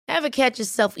Ever catch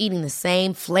yourself eating the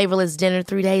same flavorless dinner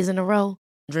 3 days in a row?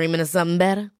 Dreaming of something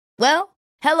better? Well,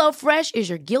 HelloFresh is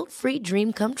your guilt-free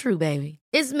dream come true, baby.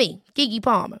 It's me, Keke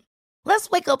Palmer. Let's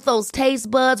wake up those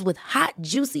taste buds with hot,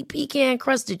 juicy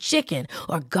pecan-crusted chicken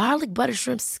or garlic butter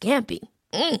shrimp scampi.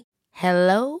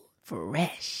 Hello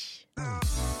Fresh.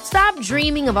 Stop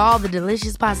dreaming of all the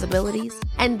delicious possibilities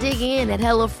and dig in at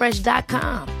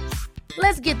HelloFresh.com.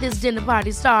 Let's get this dinner party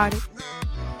started.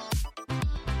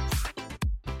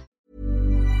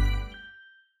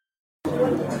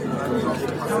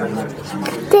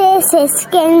 This is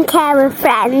Skincare with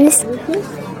Friends.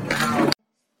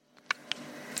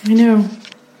 I know.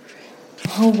 A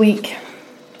whole week.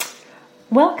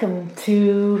 Welcome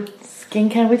to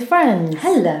Skincare with Friends.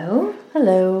 Hello.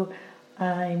 Hello.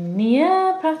 I'm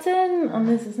Nia Patton, and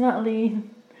this is Natalie.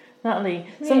 Natalie.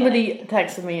 Somebody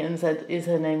texted me and said, "Is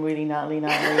her name really Natalie?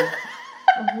 Natalie?"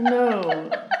 Oh, no.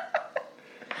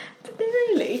 Did they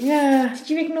really? Yeah. Did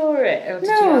you ignore it, or did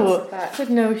you No. answer back? I said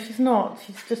no. She's not.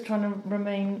 She's just trying to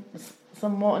remain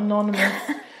somewhat anonymous.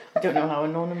 I don't know how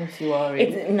anonymous you are.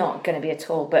 It's not going to be at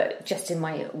all, but just in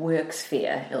my work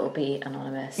sphere, it'll be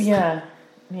anonymous. Yeah,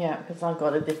 because I've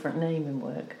got a different name in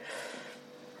work.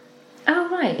 Oh,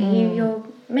 right. Are you your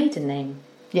maiden name?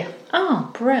 Yeah.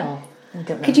 Oh, brill. I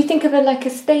don't know. Could you think of a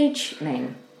stage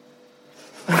name?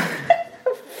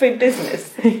 For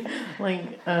business.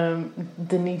 Like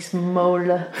Denise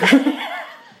Mola.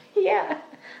 Yeah.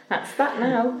 That's that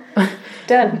now.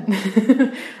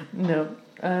 Done. No.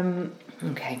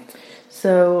 Okay.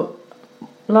 So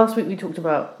last week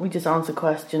we just answered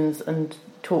questions and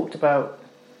talked about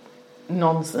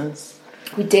nonsense.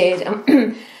 We did.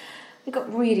 We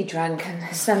got really drunk,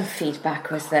 and some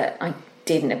feedback was that I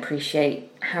didn't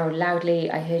appreciate how loudly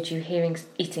I heard you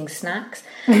eating snacks,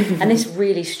 and this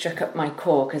really struck up my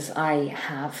core because I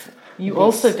have. You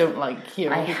also don't like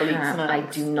hearing people eat snacks. I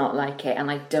do not like it,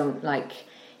 and I don't like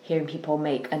hearing people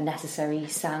make unnecessary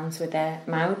sounds with their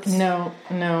mouths. No.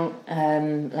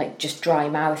 Like just dry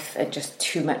mouth and just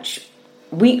too much.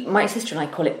 My sister and I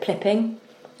call it plipping,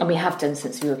 and we have done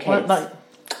since we were kids.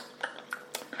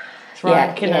 It's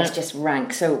rank, it's just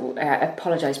rank. So I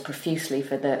apologise profusely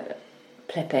for the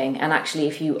plipping. And actually,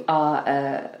 if you are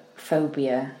a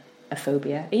phobia? Are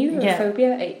you a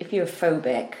phobia? If you're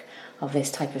phobic of this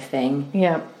type of thing,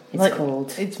 it's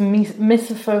called. It's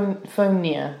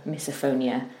misophonia.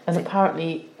 Misophonia, and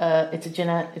apparently it's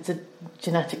a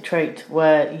genetic trait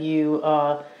where you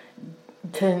are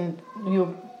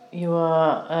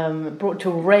brought to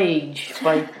rage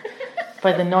by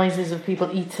by the noises of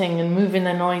people eating and moving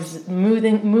their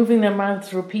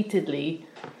mouths repeatedly.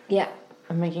 Yeah.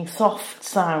 And making soft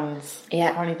sounds. Yeah.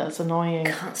 Apparently that's annoying.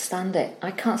 I can't stand it.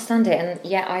 And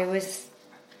yet I was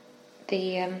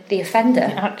the offender.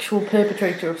 The actual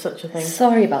perpetrator of such a thing.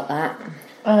 Sorry about that.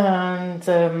 And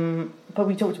but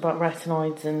we talked about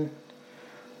retinoids and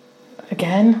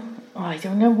again, I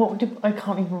don't know I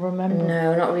can't even remember.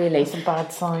 No, not really. It's a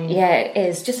bad sign. Yeah, it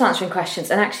is. Just answering questions.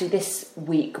 And actually this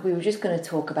week we were just going to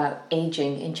talk about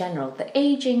ageing in general. The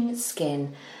ageing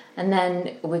skin. And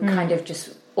then we're kind of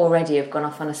just already have gone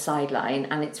off on a sideline,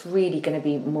 and it's really going to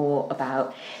be more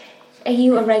about, are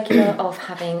you a regular of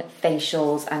having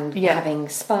facials and having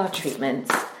spa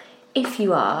treatments? If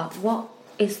you are, what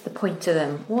is the point of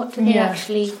them? What do they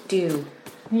actually do?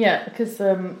 Yeah, because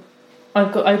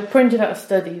I printed out a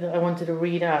study that I wanted to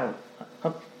read out.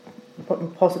 I'll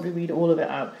possibly read all of it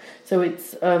out. So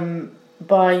it's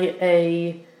by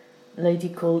a lady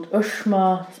called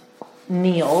Ushma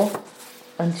Neal,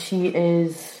 and she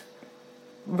is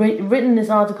written this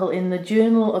article in the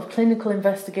Journal of Clinical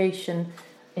Investigation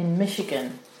in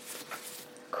Michigan.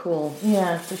 Cool.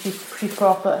 Yeah, so she's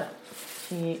proper.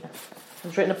 She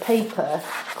has written a paper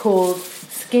called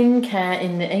Skincare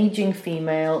in the Aging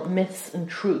Female, Myths and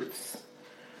Truths.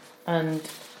 And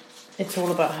it's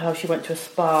all about how she went to a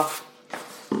spa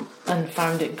and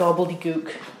found it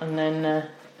gobbledygook, and then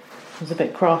was a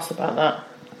bit cross about that.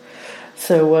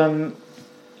 So,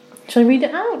 shall I read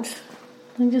it out?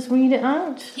 And just read it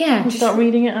out? Yeah. Just start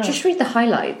reading it out. Just read the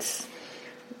highlights.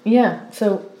 Yeah,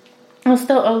 so I'll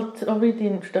read the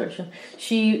introduction.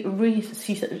 She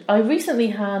said, I recently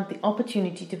had the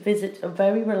opportunity to visit a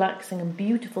very relaxing and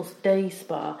beautiful day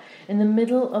spa in the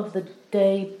middle of the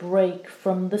day break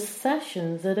from the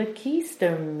sessions at a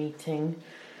Keystone meeting.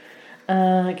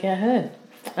 Get her.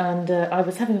 And I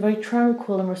was having a very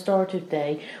tranquil and restorative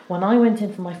day when I went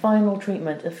in for my final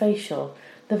treatment, a facial.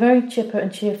 The very chipper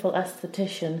and cheerful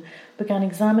esthetician began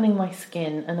examining my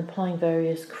skin and applying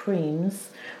various creams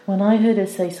when I heard her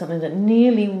say something that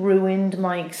nearly ruined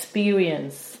my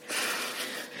experience.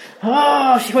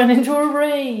 Oh, she went into a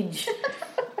rage.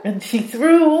 And she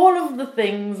threw all of the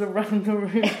things around the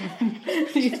room.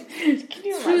 She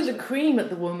threw the cream at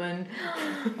the woman.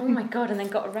 Oh my God, and then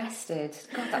got arrested.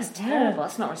 God, that's terrible.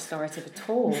 That's not restorative at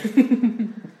all.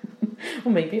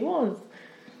 Well, maybe it was.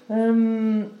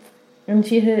 And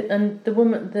she heard, and the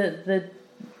woman, the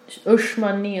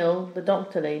Ushma Neal, the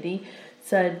doctor lady,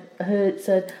 said,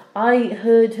 I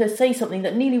heard her say something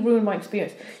that nearly ruined my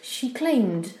experience. She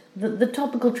claimed that the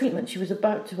topical treatment she was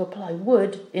about to apply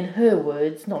would, in her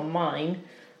words, not mine,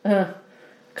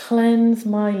 cleanse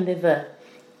my liver.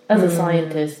 As a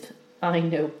scientist, I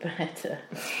know better.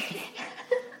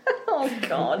 Oh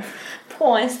God,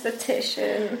 poor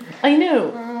esthetician. I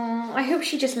know. I hope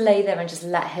she just lay there and just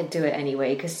let her do it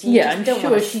anyway. Because I'm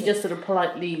sure she just sort of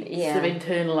politely sort of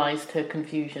internalised her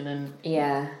confusion and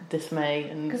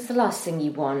dismay. Because the last thing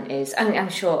you want is, I'm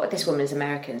sure this woman is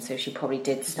American, so she probably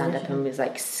did stand up and was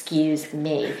like, "Excuse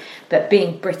me," but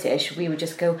being British, we would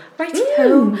just go right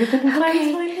home. You're going to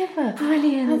cleanse my liver.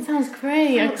 Brilliant. That sounds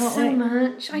great. Thanks so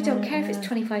much. I don't care if it's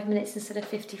 25 minutes instead of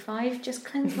 55. Just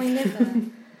cleanse my liver.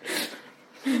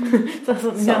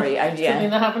 Sorry,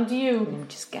 something that happened to you. I'm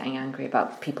just getting angry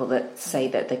about people that say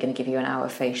that they're going to give you an hour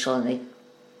facial and they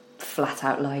flat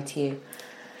out lie to you.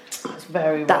 That's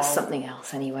very wrong. That's something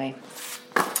else anyway.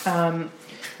 As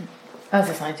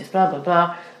a scientist, blah blah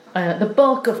blah. The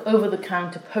bulk of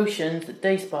over-the-counter potions that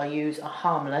Day Spa use are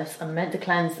harmless and meant to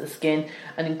cleanse the skin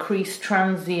and increase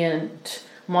transient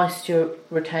moisture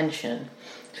retention.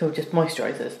 So just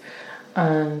moisturisers.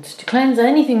 And to cleanse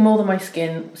anything more than my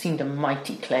skin seemed a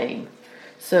mighty claim.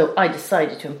 So I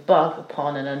decided to embark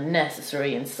upon an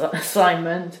unnecessary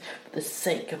assignment for the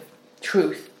sake of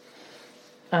truth,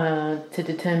 to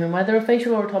determine whether a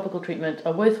facial or a topical treatment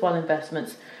are worthwhile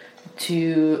investments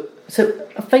so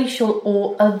a facial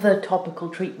or other topical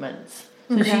treatments.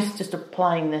 So she's just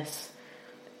applying this.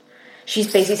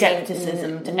 She's basically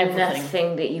skepticism to everything.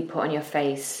 Nothing that you put on your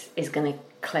face is going to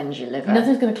cleanse your liver.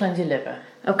 Nothing's going to cleanse your liver.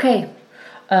 Okay.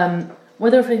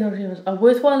 Whether facial treatments are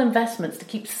worthwhile investments to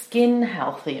keep skin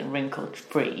healthy and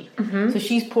wrinkle-free. So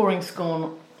she's pouring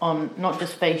scorn on not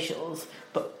just facials,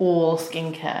 but all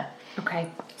skincare. Okay.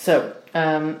 So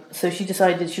she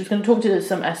decided she was going to talk to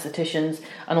some estheticians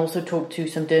and also talk to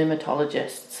some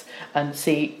dermatologists and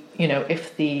see,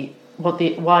 if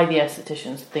why the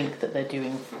estheticians think that they're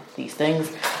doing these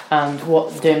things and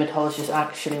what dermatologists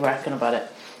actually reckon about it,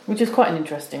 which is quite an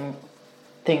interesting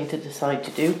thing to decide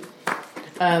to do.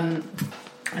 I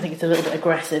think it's a little bit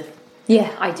aggressive. Yeah,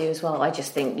 I do as well. I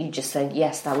just think you just said,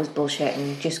 yes, that was bullshit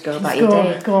and just go about your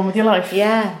day. Go on with your life.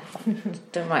 Yeah.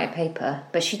 Don't write a paper.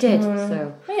 But she did,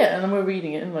 so... Yeah, and then we're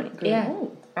reading it and going,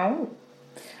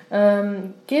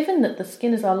 given that the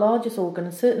skin is our largest organ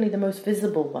and certainly the most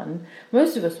visible one,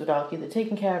 most of us would argue that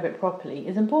taking care of it properly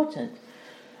is important.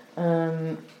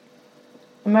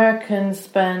 Americans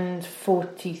spend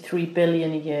 $43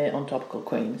 billion a year on topical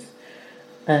creams.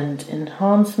 And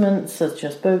enhancements such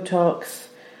as Botox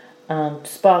and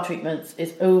spa treatments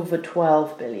is over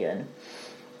 $12 billion.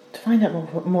 To find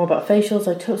out more about facials,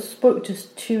 I spoke to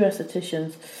two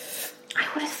estheticians. I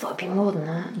would have thought it'd be more than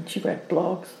that. And she read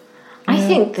blogs. I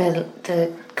think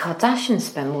the Kardashians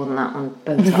spend more than that on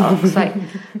Botox. Like,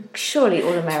 surely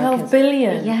all Americans... $12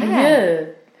 billion a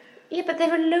year. Yeah, but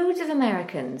there are loads of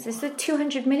Americans. There's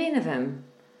 200 million of them.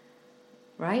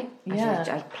 Right? Yeah.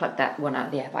 I plucked that one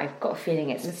out there, but I've got a feeling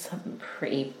it's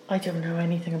pretty... I don't know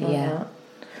anything about that.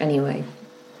 Anyway.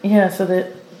 Yeah, so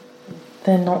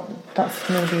they're not... That's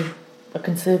maybe a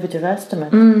conservative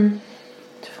estimate.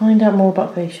 To find out more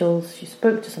about facials, she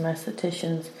spoke to some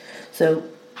estheticians. So,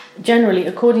 generally,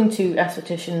 according to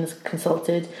estheticians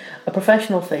consulted, a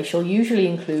professional facial usually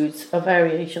includes a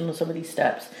variation on some of these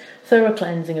steps. Thorough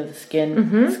cleansing of the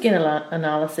skin, skin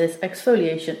analysis,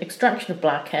 exfoliation, extraction of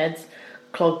blackheads,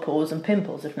 clogged pores and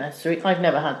pimples if necessary. I've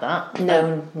never had that.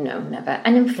 No, never.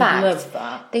 And in fact, love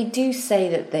that. They do say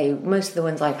that most of the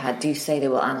ones I've had do say they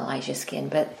will analyse your skin,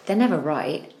 but they're never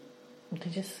right. They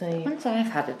just say... The ones I've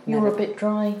had you're a bit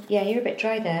dry. Yeah, you're a bit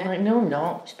dry there. Like, no, I'm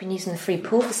not. Just been using the free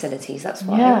pool facilities, that's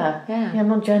why. Yeah, I'm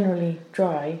not generally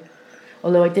dry.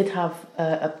 Although I did have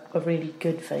a really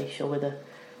good facial with a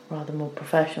rather more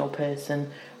professional person.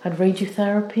 I had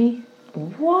radiotherapy.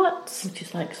 What? Which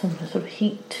is like some sort of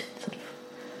heat,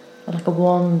 like a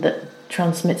wand that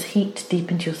transmits heat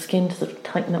deep into your skin to sort of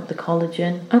tighten up the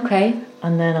collagen. Okay.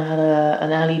 And then I had an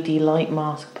LED light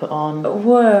mask put on.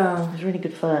 Whoa. It was really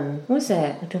good fun. Was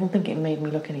it? I don't think it made me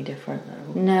look any different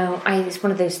though. No, it's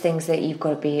one of those things that you've got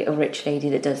to be a rich lady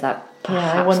that does that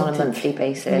perhaps on a monthly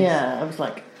basis. Yeah, I was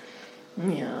like,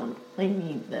 yeah, I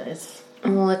need this.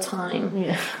 All the time.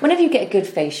 Yeah. Whenever you get a good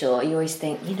facial, you always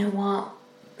think, you know what?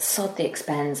 sod the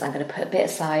expense, I'm going to put a bit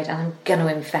aside and I'm going to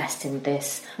invest in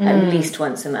this at least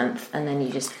once a month, and then you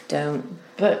just don't.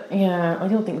 But yeah, I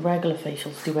don't think regular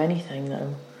facials do anything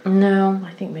though. No.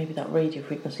 I think maybe that radio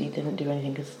frequency didn't do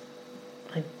anything because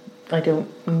I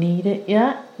don't need it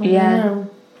yet. Yeah.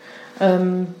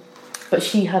 But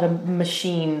she had a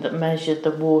machine that measured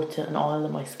the water and oil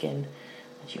in my skin,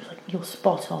 and she was like, "You're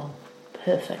spot on,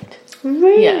 perfect."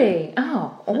 Really? Yeah.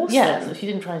 Oh, awesome. Yeah, so she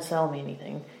didn't try and sell me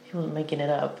anything. She wasn't making it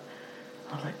up.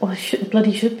 I was like, well, it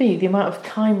bloody should be. The amount of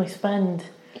time I spend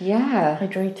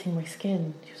hydrating my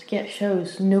skin. She was like, yeah, it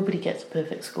shows. Nobody gets a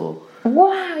perfect score.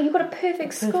 Wow, you got a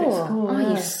perfect score. Score, oh, yeah.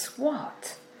 You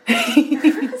swat.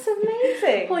 That's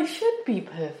amazing. Well, I should be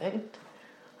perfect.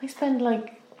 I spend an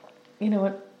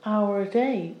hour a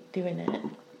day doing it.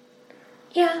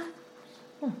 Yeah.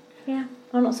 Yeah,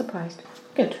 I'm not surprised.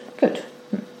 Good.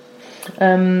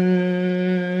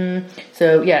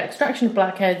 So yeah, extraction of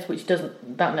blackheads,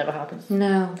 that never happens.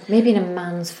 No, maybe in a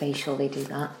man's facial they do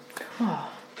that.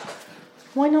 Oh,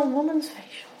 why not a woman's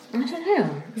facial? I don't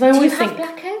know. Because I always do you think have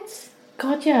blackheads?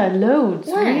 God, yeah, loads.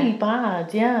 Where? Really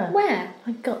bad, yeah. Where?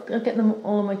 I get them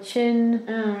all on my chin.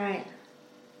 Oh, right.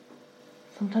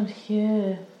 Sometimes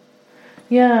here.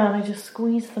 Yeah, and I just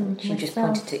squeeze them. You just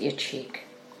pointed at your cheek.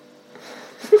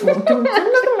 Don't look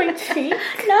at my cheek.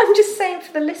 No, I'm just saying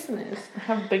for the listeners. I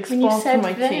have a big When you spot said on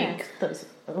my there. cheek that's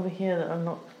over here that I'm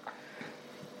not.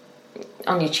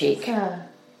 On your cheek. Yeah.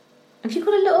 Have you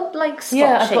got a little spot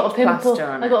Yeah, I've shaped got a pimple. plaster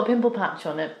on I it? got a pimple patch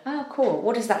on it. Oh, cool.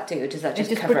 What does that do? Does that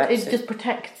just It cover up? just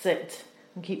protects it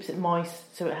and keeps it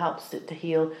moist, so it helps it to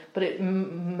heal. But it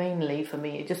mainly for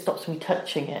me, it just stops me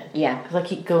touching it. Yeah. Because I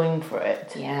keep going for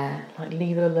it. Yeah. Like,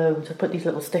 leave it alone. So I put these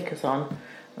little stickers on,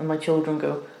 and my children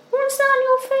go, "What's that on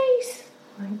your face?"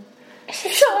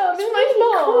 Shut up! It's my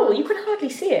spot. Cool. You can hardly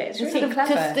see it. It's really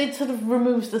clever. It sort of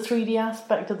removes the 3D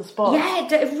aspect of the spot. Yeah,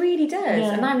 it really does.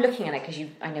 Yeah. And I'm looking at it because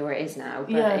I know where it is now,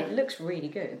 but it looks really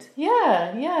good.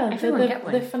 Yeah. Everyone get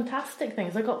one. They're fantastic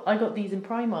things. I got these in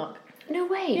Primark. No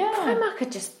way. Yeah. Primark are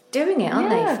just doing it,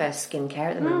 aren't Yeah. they, for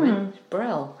skincare at the moment? It's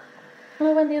brill. And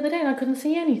I went the other day and I couldn't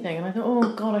see anything, and I thought,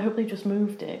 oh God, I hope they just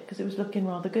moved it because it was looking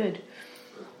rather good.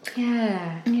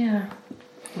 Yeah. Yeah.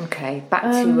 Okay, back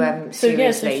to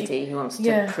Serious so Lady who wants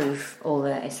to prove all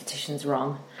the estheticians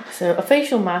wrong. So a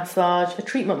facial massage, a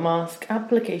treatment mask,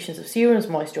 applications of serums,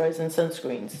 moisturisers and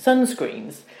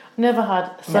sunscreens. I've never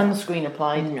had sunscreen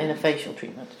applied in a facial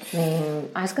treatment.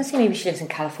 I was going to say maybe she lives in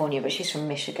California, but she's from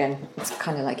Michigan. It's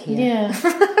kind of like here. Yeah.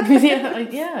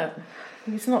 yeah.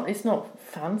 It's not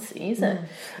fancy, is it?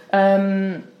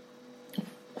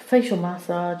 Facial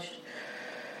massage.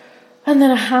 And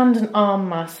then a hand and arm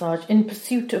massage. In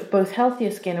pursuit of both healthier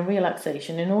skin and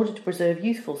relaxation, in order to preserve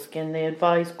youthful skin, they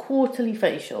advise quarterly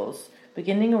facials,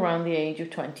 beginning around the age of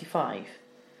 25.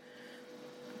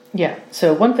 Yeah,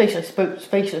 so one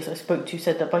facialist I spoke to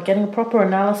said that by getting a proper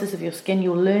analysis of your skin,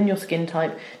 you'll learn your skin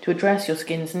type to address your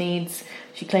skin's needs.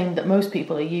 She claimed that most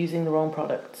people are using the wrong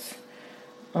products.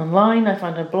 Online, I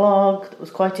found a blog that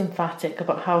was quite emphatic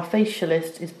about how a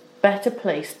facialist is better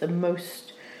placed than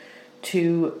most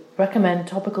to recommend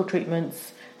topical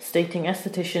treatments, stating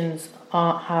estheticians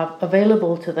have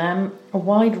available to them a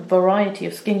wide variety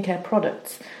of skincare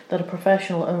products that are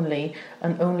professional only,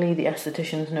 and only the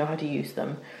estheticians know how to use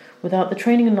them. Without the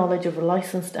training and knowledge of a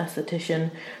licensed esthetician,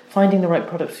 finding the right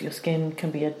products for your skin can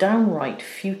be a downright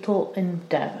futile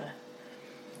endeavour.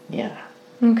 Yeah.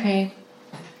 Okay.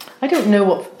 I don't know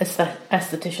what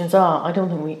estheticians are. I don't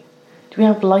think do we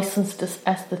have licensed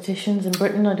estheticians in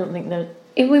Britain? I don't think they're...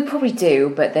 We probably do,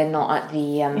 but they're not at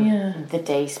the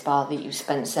day spa that you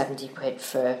spent £70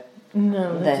 for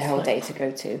the whole day to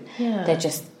go to. Yeah. They're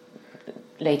just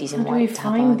ladies in How white do we tabards.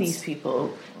 find these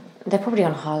people? They're probably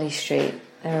on Harley Street.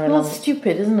 That's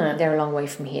stupid, isn't it? They're a long way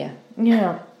from here.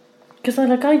 Yeah. Because I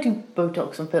do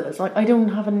Botox and fillers. I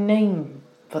don't have a name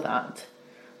for that.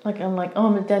 I'm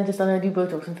a dentist and I do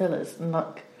Botox and fillers. And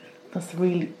that's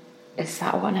really... Is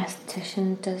that what an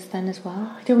esthetician does then as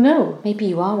well? I don't know. Maybe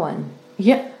you are one.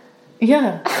 Yeah.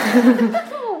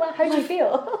 Oh, well, how do you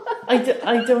feel? I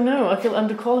don't know. I feel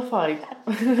underqualified.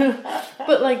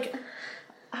 But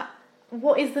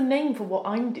what is the name for what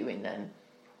I'm doing then?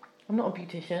 I'm not a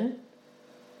beautician.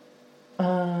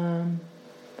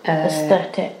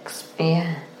 Aesthetics.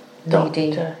 Yeah.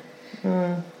 Doctor.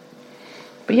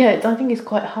 But yeah, I think it's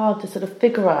quite hard to sort of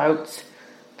figure out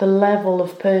the level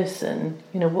of person.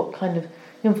 What kind of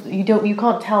you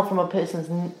can't tell from a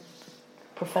person's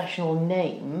professional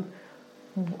name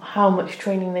how much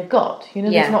training they've got.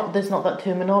 There's not that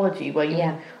terminology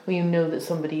where you know that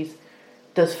somebody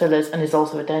does fillers and is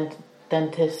also a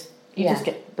dentist. You just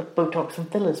get the Botox and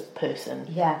fillers person.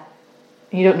 Yeah.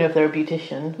 you don't know if they're a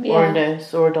beautician or a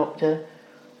nurse or a doctor.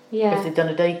 Yeah. If they've done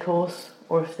a day course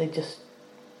or if they just...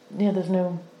 Yeah, there's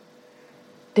no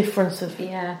difference of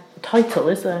title,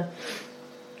 is there?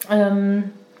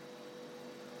 And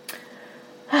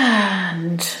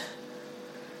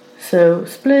so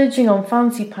splurging on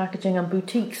fancy packaging and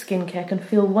boutique skincare can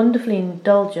feel wonderfully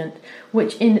indulgent,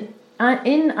 which in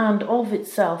and of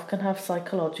itself can have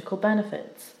psychological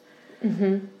benefits.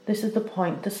 Mm-hmm. This is the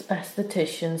point the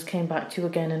aestheticians came back to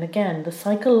again and again, the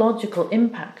psychological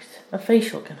impact a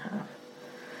facial can have.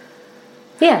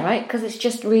 Yeah, right, because it's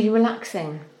just really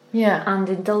relaxing. Yeah. And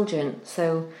indulgent,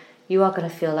 so you are going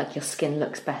to feel like your skin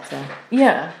looks better.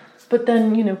 Yeah, but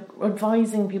then,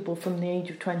 advising people from the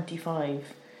age of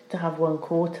 25 to have one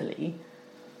quarterly,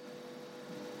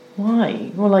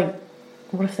 why? Well,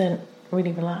 what if they're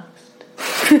really relaxed?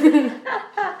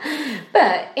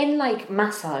 But in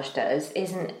massage does,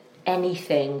 isn't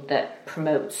anything that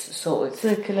promotes sort of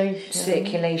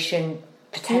circulation,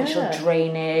 potential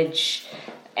drainage,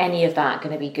 any of that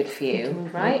going to be good for you,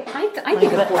 right? I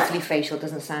think a quarterly facial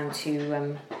doesn't sound too...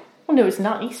 Well, no, it's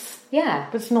nice. Yeah.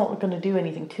 But it's not going to do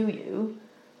anything to you.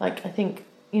 I think,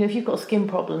 if you've got skin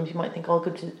problems, you might think, I'll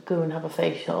go and have a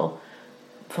facial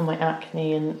for my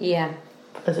acne, and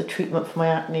as a treatment for my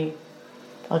acne,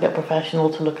 I'll get a professional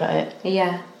to look at it.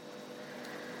 Yeah.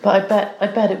 But I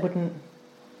bet it wouldn't...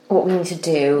 What we need to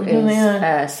do is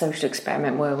a social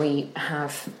experiment where we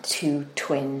have two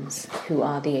twins who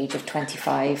are the age of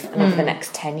 25, and over the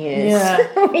next 10 years...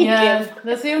 Yeah,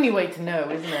 that's the only way to know,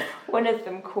 isn't it? One of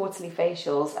them quarterly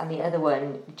facials, and the other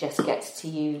one just gets to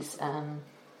use...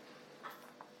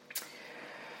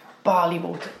 barley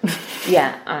water.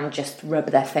 Yeah, and just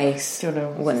rub their face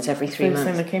once every 3 months. First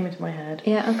thing that came into my head.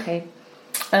 Yeah, okay.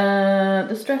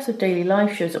 The stress of daily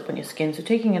life shows up on your skin, so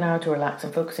taking an hour to relax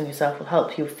and focus on yourself will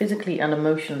help you physically and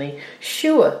emotionally.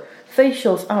 Sure,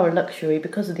 facials are a luxury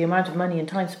because of the amount of money and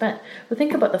time spent, but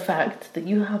think about the fact that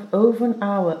you have over an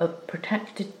hour of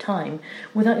protected time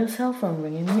without your cell phone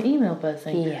ringing or your email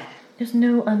buzzing. Yeah. There's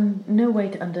no way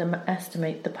to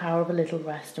underestimate the power of a little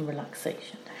rest and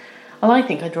relaxation. And I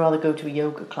think I'd rather go to a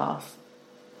yoga class,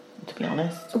 to be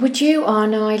honest. Would you? Oh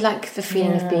no, I like the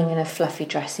feeling of being in a fluffy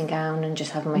dressing gown and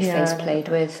just having my face played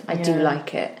with. I do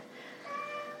like it.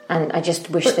 And I just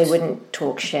wish they wouldn't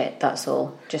talk shit, that's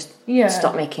all. Just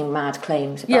stop making mad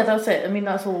claims. Yeah, that's it. I mean,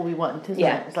 that's all we want, isn't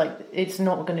it? It's it's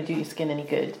not going to do your skin any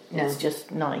good. No. It's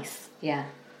just nice. Yeah.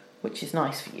 Which is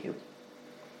nice for you.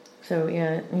 So,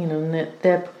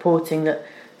 they're purporting that...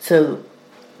 So,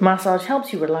 massage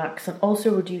helps you relax and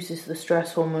also reduces the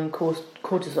stress hormone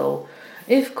cortisol.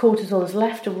 If cortisol is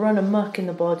left to run amok in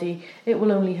the body, it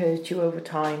will only hurt you over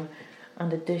time.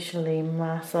 And additionally,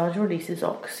 massage releases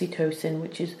oxytocin,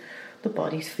 which is the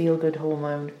body's feel-good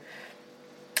hormone.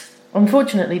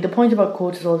 Unfortunately, the point about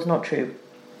cortisol is not true,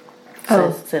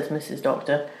 says Mrs.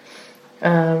 Doctor.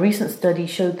 A recent study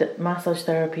showed that massage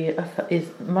therapy's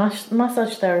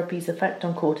effect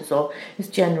on cortisol is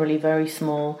generally very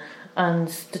small and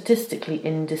statistically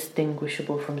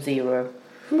indistinguishable from zero.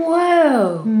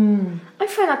 Whoa! I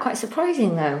find that quite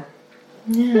surprising, though.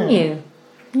 Yeah. Don't you?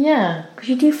 Yeah. Because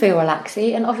you do feel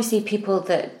relaxing, and obviously people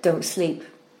that don't sleep,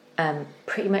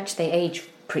 pretty much they age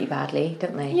pretty badly,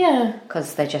 don't they? Yeah.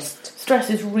 Because they're just... Stress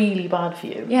is really bad for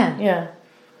you. Yeah. Yeah.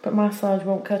 But massage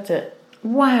won't cut it.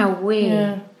 Wow-wee.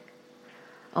 Yeah.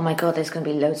 Oh my God, there's going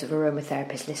to be loads of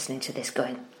aromatherapists listening to this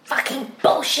going, fucking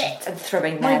bullshit, and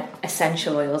throwing their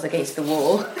essential oils against the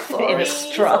wall in a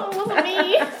strop. That wasn't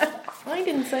me. I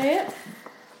didn't say it.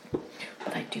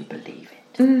 But I do believe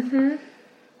it. Mm-hmm.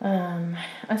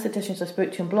 Aestheticians I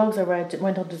spoke to and blogs I read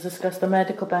went on to discuss the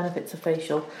medical benefits of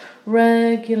facial.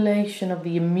 Regulation of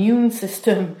the immune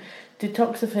system,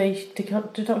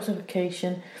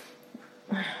 detoxification,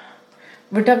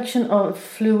 reduction of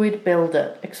fluid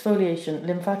buildup, exfoliation,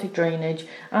 lymphatic drainage,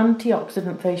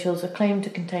 antioxidant facials are claimed to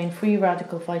contain free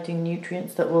radical fighting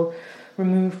nutrients that will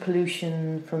remove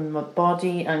pollution from the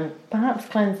body and perhaps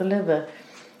cleanse the liver.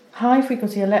 High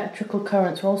frequency electrical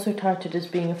currents are also touted as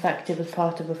being effective as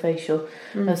part of a facial,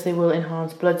 as they will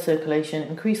enhance blood circulation,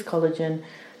 increase collagen,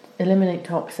 eliminate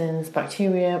toxins,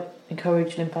 bacteria,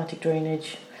 encourage lymphatic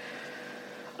drainage.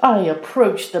 I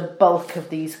approach the bulk of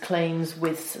these claims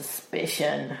with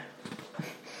suspicion.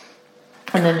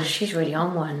 And then she's really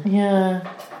on one. Yeah,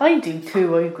 I do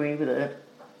too. I agree with it.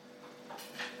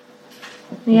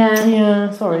 Yeah.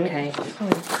 Yeah, sorry. Okay.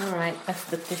 Sorry. All right.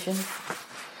 Aesthetician.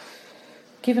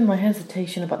 Given my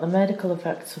hesitation about the medical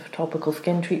effects of topical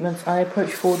skin treatments, I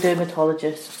approached 4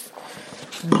 dermatologists.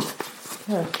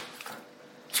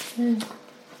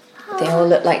 They all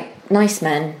look like nice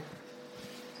men.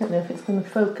 don't know if it's going to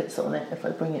focus on it if I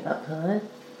bring it up there.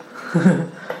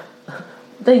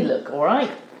 They look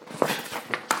alright.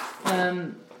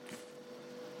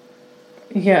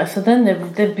 Yeah, so then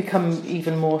they've become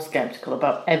even more sceptical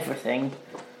about everything.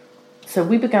 So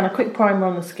we began a quick primer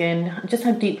on the skin. Just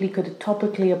how deeply could a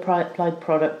topically applied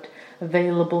product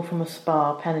available from a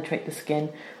spa penetrate the skin?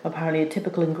 Apparently a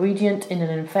typical ingredient in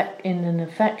an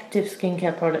effective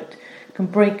skincare product can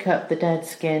break up the dead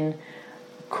skin,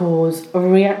 cause a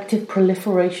reactive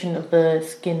proliferation of the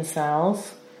skin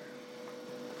cells.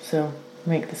 So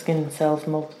make the skin cells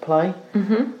multiply.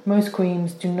 Mm-hmm. Most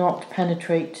creams do not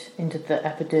penetrate into the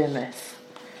epidermis.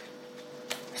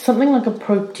 Something like a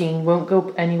protein won't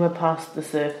go anywhere past the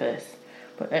surface.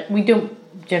 But we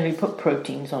don't generally put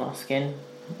proteins on our skin.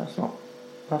 That's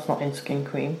not in skin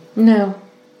cream. No.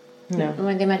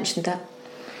 When they mentioned that.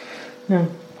 No.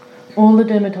 All the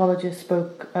dermatologists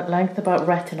spoke at length about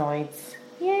retinoids.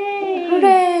 Yay!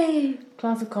 Hooray!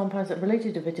 Class of compounds that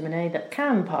related to vitamin A that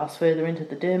can pass further into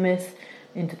the dermis,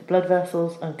 into the blood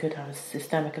vessels, and could have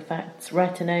systemic effects.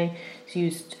 Retin A is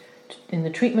used in the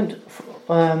treatment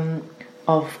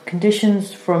of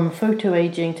conditions from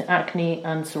photoaging to acne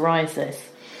and psoriasis.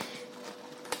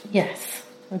 Yes,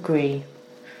 agree.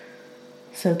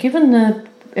 So given the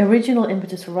original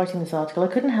impetus for writing this article, I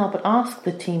couldn't help but ask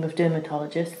the team of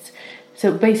dermatologists.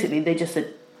 So basically they just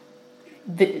said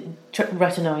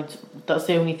retinoids, that's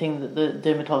the only thing that the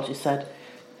dermatologist said.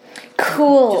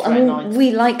 Cool. I mean,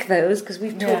 we like those because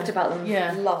we've talked about them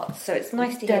a lot. So it's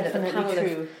nice to hear that the panel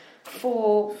of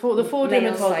four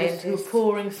dermatologists who are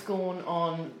pouring scorn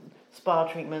on spa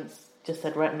treatments just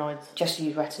said retinoids. Just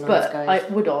use retinoids, but guys. I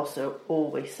would also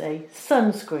always say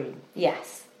sunscreen.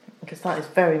 Yes. Because that is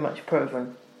very much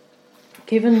proven.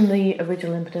 Given the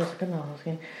original impetus, I couldn't ask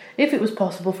if it was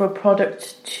possible for a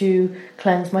product to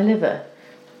cleanse my liver.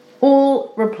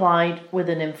 All replied with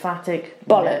an emphatic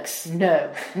bollocks.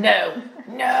 No.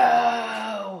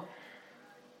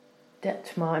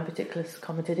 Detmar in particular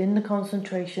commented, in the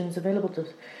concentrations available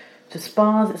to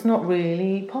spas, it's not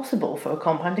really possible for a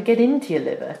compound to get into your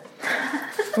liver.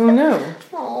 Oh no.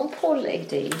 Oh, poor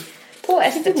lady. Poor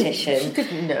esthetician. She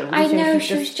didn't know. I know,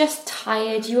 she was just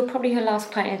tired. You were probably her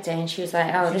last client of the day, and she was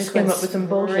like, oh, this came up with some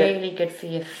bullshit. Really good for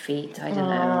your feet. I don't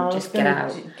know. Just get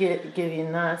out. Give you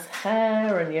nice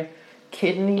hair, and your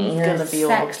kidneys going to be all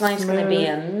sex life's going to be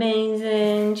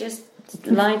amazing. Just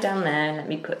lie down there and let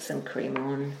me put some cream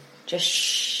on. Just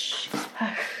shh.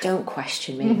 Don't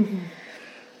question me.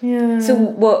 Yeah. So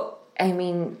what, I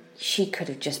mean, she could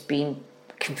have just been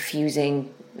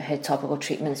confusing her topical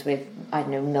treatments with, I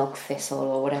don't know, milk thistle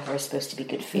or whatever is supposed to be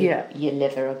good for your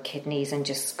liver or kidneys, and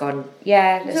just gone,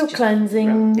 let's just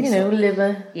cleansing,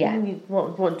 liver. Yeah.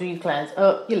 What do you cleanse?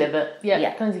 Oh, your liver.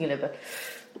 Yeah, cleansing your liver.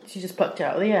 She just plucked it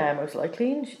out of the air, most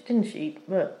likely, didn't she?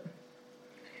 But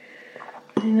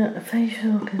a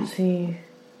facial can see...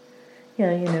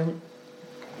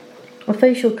 a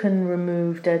facial can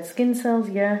remove dead skin cells,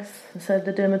 yes, said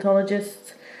the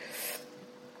dermatologist.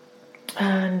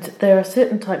 And there are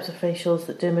certain types of facials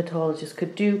that dermatologists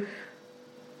could do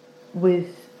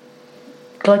with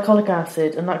glycolic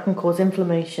acid, and that can cause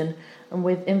inflammation. And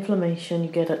with inflammation, you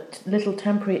get a little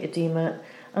temporary edema,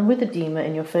 and with edema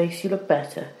in your face, you look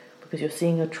better because you're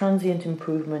seeing a transient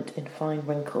improvement in fine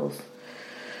wrinkles.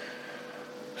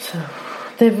 So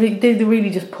they really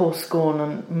just pour scorn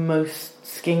on most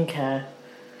skincare.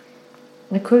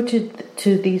 I quoted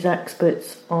to these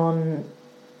experts on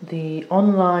the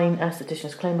online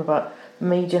estheticians' claim about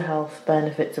major health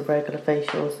benefits of regular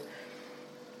facials,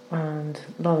 and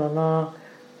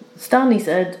Stanley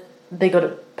said they got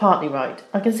it partly right.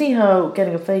 I can see how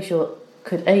getting a facial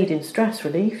could aid in stress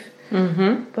relief,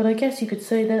 but I guess you could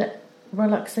say that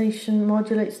relaxation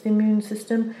modulates the immune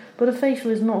system, but a facial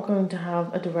is not going to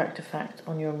have a direct effect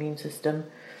on your immune system.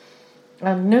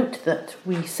 And note that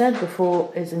we said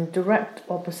before is in direct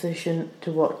opposition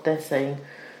to what they're saying.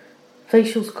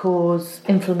 Facials cause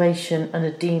inflammation and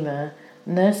edema,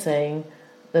 and they're saying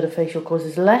that a facial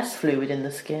causes less fluid in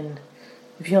the skin.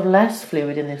 If you have less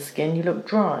fluid in the skin, you look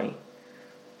dry.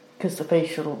 Because the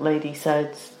facial lady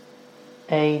said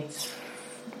aids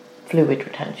fluid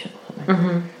retention or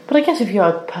something. But I guess if you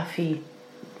have puffy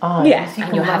eyes,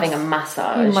 and you're having a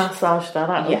massage. You massage that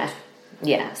out.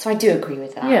 Yeah, so I do agree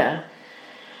with that. Yeah.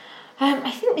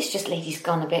 I think this just lady's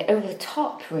gone a bit over the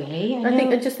top, really.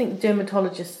 I just think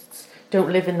dermatologists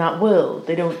don't live in that world.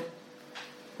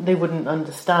 They wouldn't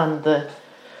understand the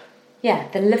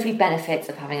lovely benefits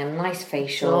of having a nice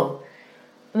facial.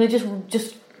 And they're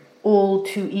just all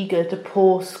too eager to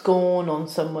pour scorn on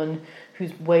someone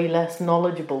who's way less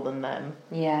knowledgeable than them.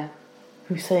 Yeah.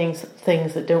 who's saying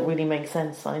things that don't really make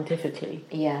sense scientifically.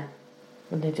 Yeah.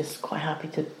 And they're just quite happy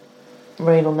to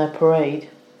rain on their parade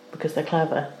because they're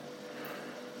clever.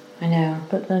 I know.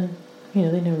 But then,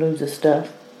 they know loads of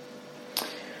stuff.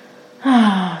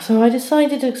 So I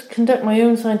decided to conduct my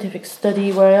own scientific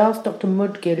study where I asked Dr.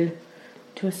 Mudgill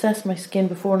to assess my skin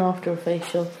before and after a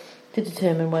facial to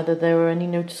determine whether there were any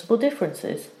noticeable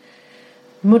differences.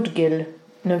 Mudgill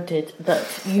noted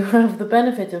that you have the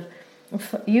benefit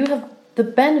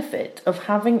of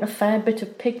having a fair bit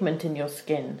of pigment in your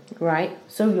skin. Right.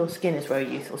 So your skin is very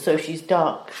useful. So she's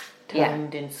dark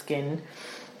toned in skin,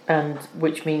 and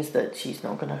which means that she's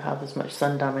not going to have as much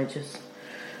sun damage as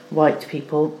white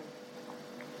people.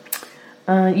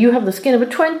 You have the skin of a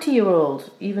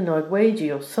 20-year-old, even though I'd wager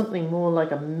you're something more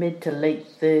like a mid to late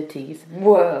 30s.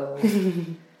 Whoa.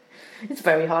 It's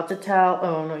very hard to tell.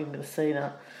 Oh, I'm not even going to say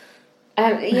that.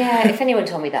 Yeah, if anyone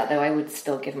told me that, though, I would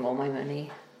still give them all my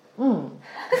money. Just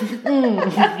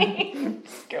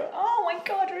go, oh my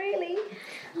God, really?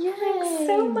 Yeah, thanks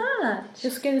so much.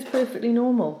 Your skin is perfectly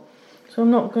normal, so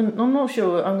I'm not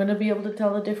sure I'm going to be able to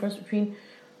tell the difference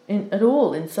at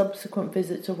all in subsequent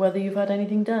visits or whether you've had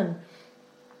anything done.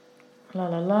 La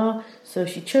la la. So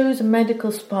she chose a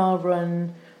medical spa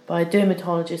run by a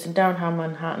dermatologist in downtown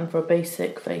Manhattan for a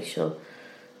basic facial.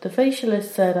 The facialist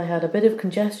said I had a bit of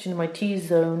congestion in my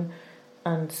T-zone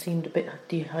and seemed a bit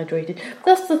dehydrated.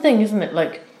 That's the thing, isn't it?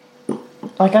 Like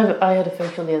I had a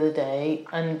facial the other day,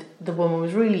 and the woman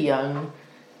was really young.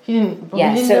 She didn't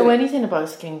know anything about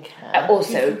skincare.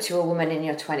 Also, to a woman in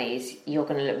your 20s, you're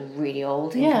going to look really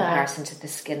old in comparison to the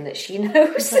skin that she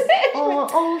knows. Oh,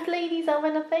 old ladies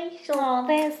having a facial. Oh,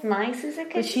 that's nice, is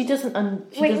it? But she doesn't.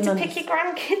 Waiting to pick your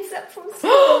grandkids up from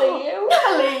school, are you?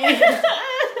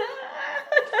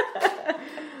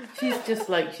 She's just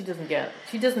like, she doesn't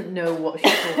know what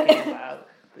she's talking about,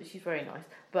 but she's very nice.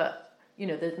 But,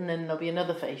 and then there'll be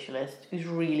another facialist who's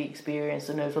really experienced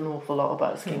and knows an awful lot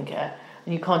about skincare.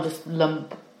 And you can't just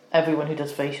lump everyone who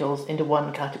does facials into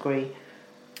one category.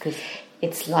 Cause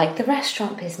it's like the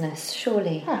restaurant business,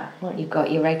 surely. Yeah, you've got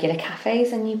your regular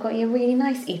cafes and you've got your really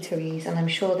nice eateries. And I'm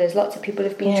sure there's lots of people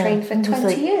who've been trained for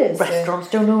 20 years. Restaurants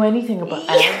don't know anything about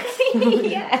ads.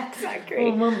 Yeah,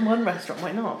 exactly. Well, one restaurant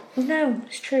might not. No,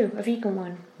 it's true. A vegan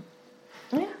one.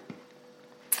 Yeah.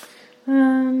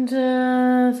 And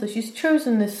so she's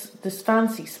chosen this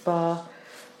fancy spa,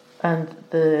 and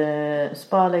the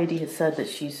spa lady has said that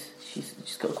she's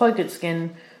got quite good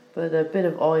skin, but a bit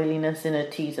of oiliness in her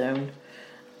T-zone.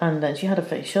 And then she had a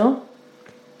facial,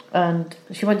 and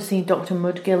she went to see Dr.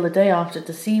 Mudgill the day after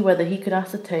to see whether he could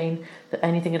ascertain that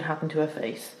anything had happened to her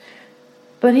face.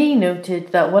 But he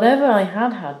noted that whatever I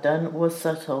had done was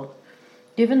subtle.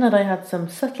 Given that I had some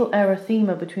subtle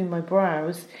erythema between my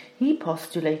brows, he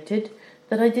postulated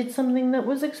that I did something that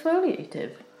was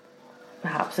exfoliative.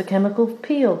 Perhaps a chemical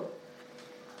peel.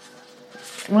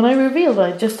 When I revealed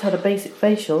I just had a basic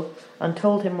facial and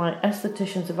told him my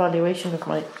esthetician's evaluation of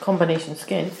my combination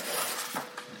skin,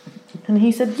 and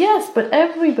he said, yes, but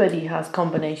everybody has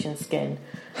combination skin.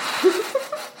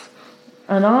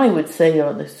 And I would say you're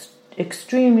on the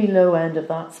extremely low end of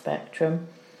that spectrum.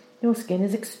 Your skin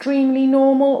is extremely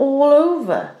normal all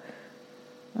over.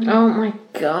 Oh my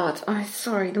God. I'm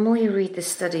sorry. The more you read this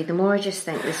study, the more I just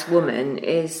think this woman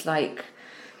is like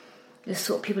the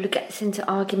sort of people who gets into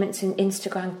arguments in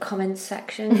Instagram comment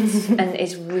sections and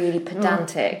is really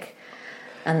pedantic.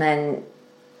 And then,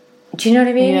 do you know what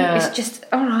I mean? Yeah. It's just,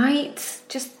 all right,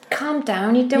 just calm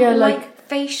down. You don't like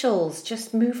facials.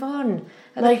 Just move on.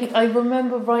 I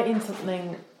remember writing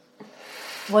something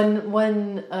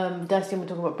when Destiny were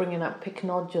talking about bringing out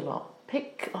pycnogenol,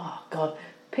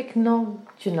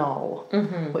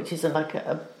 which is an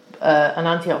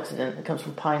antioxidant that comes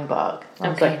from pine bark.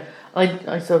 I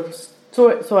sort of saw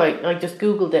it, so I just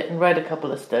Googled it and read a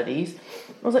couple of studies.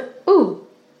 I was like, ooh,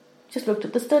 just looked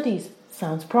at the studies.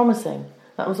 Sounds promising.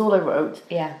 That was all I wrote.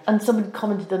 Yeah. And somebody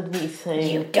commented underneath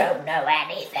saying, you don't know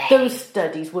anything. Those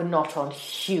studies were not on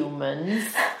humans.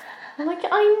 I'm like,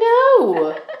 I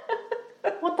know.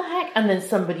 What the heck? And then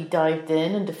somebody dived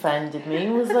in and defended me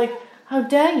and was like, how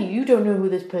dare you? You don't know who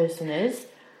this person is.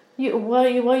 Why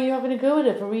are you having a go at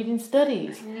her for reading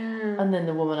studies? Yeah. And then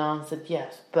the woman answered,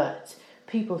 yes, but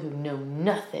people who know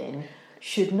nothing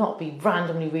should not be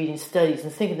randomly reading studies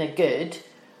and thinking they're good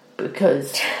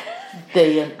because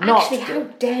they are not. Actually, how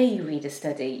dare you read a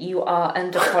study? You are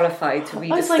underqualified to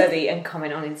read a study and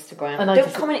comment on Instagram. And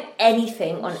don't comment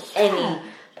anything on any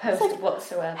post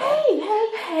whatsoever. Hey.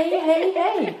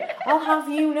 I'll have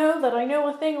you know that I know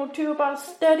a thing or two about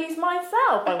studies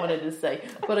myself, I wanted to say.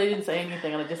 But I didn't say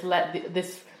anything, and I just let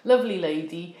this lovely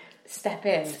lady step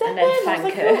in and Then then I was thank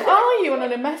like, her. who are you? And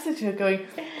then I messaged her going,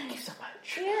 thank you so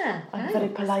much. Yeah, I'm very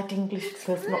polite English,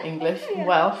 so it's not English,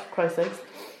 Welsh, Christ's sakes.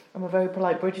 I'm a very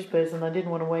polite British person. I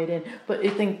didn't want to wade in, but I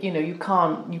think you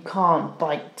can't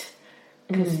bite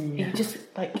because you just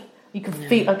like you can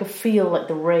feel. I could feel like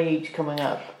the rage coming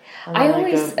up. And I then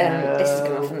always, go, this is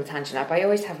going off on the tangent now, but I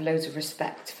always have loads of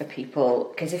respect for people,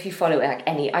 because if you follow like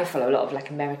I follow a lot of like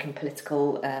American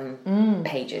political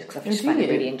pages, because I just find it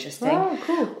really interesting. Oh,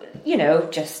 cool.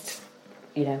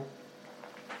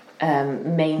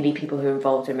 Mainly people who are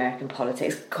involved in American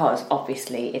politics, because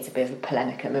obviously it's a bit of a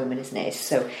polemic at the moment, isn't it?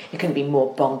 So it couldn't be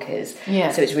more bonkers.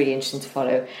 Yeah. So it's really interesting to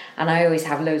follow. And I always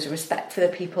have loads of respect for the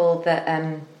people that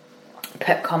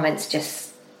put comments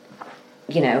just,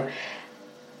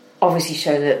 obviously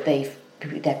show that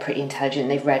they're pretty intelligent,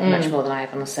 they've read much more than I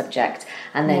have on the subject,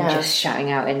 and then just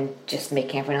shouting out and just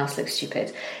making everyone else look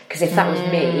stupid. Because if that was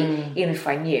me, even if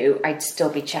I knew, I'd still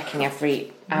be checking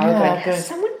every hour going, has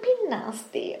someone been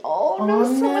nasty? Oh no,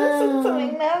 someone said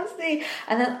something nasty.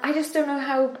 And then I just don't know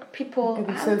how people Could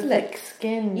be so handle it.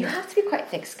 thick-skinned. You have to be quite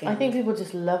thick-skinned. I think people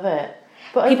just love it.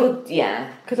 But people,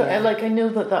 because I know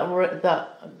that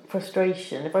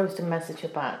frustration. If I was to message her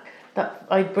back, that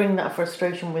I'd bring that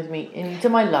frustration with me into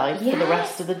my life for the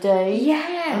rest of the day.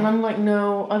 Yeah. And I'm like,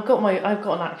 no, I've got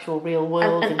an actual real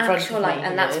world in front of me.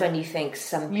 And that's when you think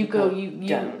some people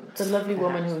don't. The lovely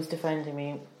woman who was defending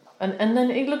me. And then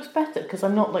it looks better because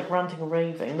I'm not like ranting and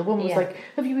raving. The woman was like,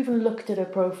 have you even looked at her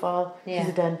profile? She's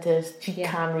a dentist. She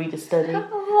can read a study.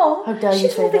 Oh, how dare you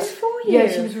say all that? This for you.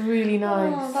 Yeah, she was really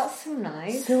nice. Oh, that's so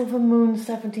nice. Silver Moon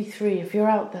 73, if you're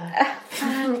out there.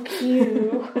 Thank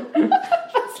you.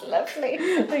 That's lovely.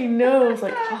 I know. I was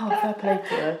like, oh, fair play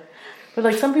to her. But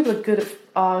like some people are good at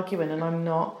arguing and I'm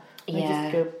not. I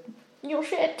just go, you're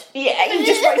shit. Yeah, you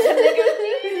just write something.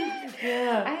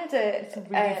 Yeah.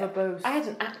 I had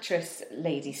an actress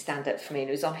lady stand up for me, and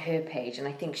it was on her page, and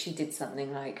I think she did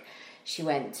something like she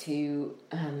went to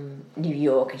New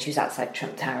York and she was outside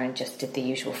Trump Tower and just did the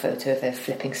usual photo of her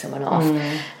flipping someone off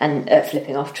and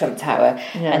flipping off Trump Tower.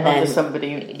 Yeah, and not then just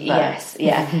somebody. Yes,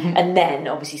 yeah. And then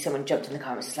obviously someone jumped in the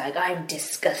comments and was like, I'm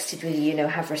disgusted with you,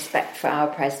 have respect for our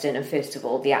president. And first of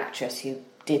all, the actress who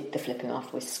did the flipping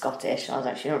off was Scottish. I was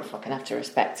like, you don't fucking have to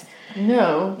respect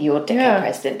your dickhead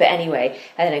president. But anyway,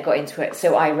 and then I got into it.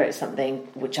 So I wrote something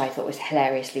which I thought was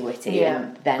hilariously witty,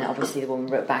 and then obviously the woman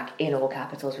wrote back in all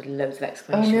capitals with loads of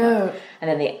exclamation marks.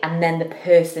 And then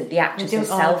the actress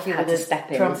herself had to step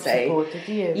in and say,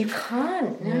 you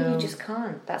can't. No, you just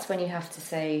can't. That's when you have to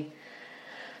say,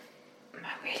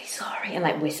 I'm really sorry, and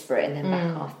like whisper it and then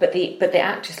back off. But the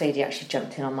actress lady actually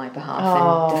jumped in on my behalf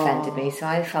and defended me, so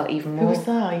I felt even more. Who was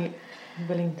that? Are you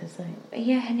willing to say?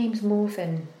 Yeah, her name's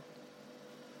Morven.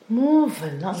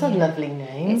 Morven, that's a lovely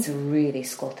name. It's a really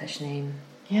Scottish name.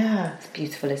 Yeah, it's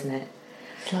beautiful, isn't it?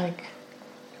 It's like,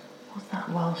 what's that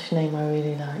Welsh name I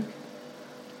really like?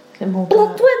 Is it more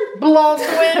Blodwyn?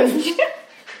 Blodwyn.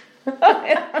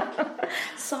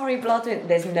 Sorry, Blodwyn.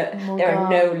 There are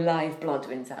no live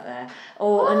Blodwyns out there,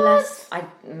 or unless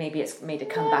maybe it's made a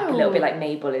comeback a little bit like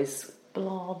Mabel is.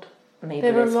 Blod. Mabel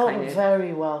there are a is lot of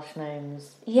very Welsh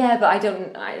names. Yeah, but I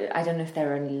don't know if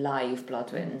there are any live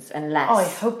Blodwyns unless. Oh, I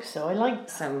hope so. I like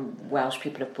some Welsh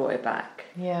people have brought it back.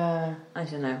 Yeah. I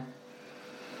don't know.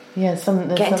 Yeah, get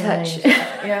in touch.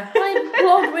 Yeah. Hi,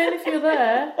 Blodwyn, if you're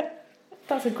there.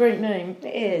 That's a great name.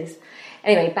 It is.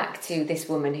 Anyway, back to this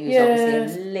woman who's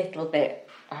obviously a little bit,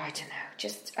 I don't know,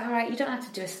 just, all right, you don't have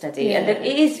to do a study. Yeah. And it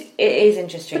is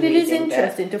interesting. But it is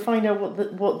interesting to find out what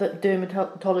the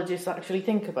dermatologists actually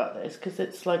think about this, because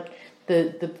it's like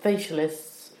the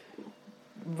facialists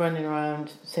running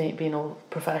around saying being all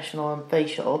professional and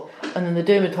facial, and then the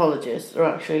dermatologists are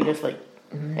actually just like,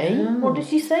 hey, what did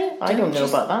she say? I don't know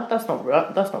about that. That's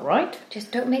not right.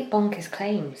 Just don't make bonkers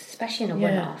claims, especially in a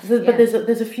one-off. But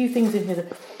there's a few things in here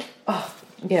that,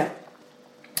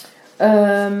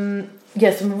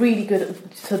 some really good.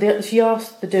 So she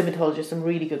asked the dermatologist some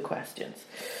really good questions.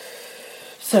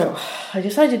 So I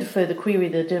decided to further query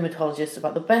the dermatologist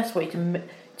about the best way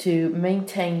to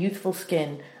maintain youthful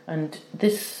skin, and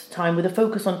this time with a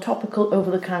focus on topical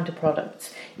over-the-counter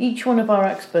products. Each one of our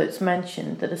experts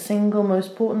mentioned that the single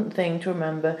most important thing to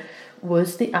remember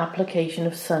was the application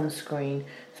of sunscreen,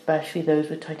 especially those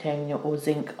with titanium or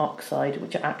zinc oxide,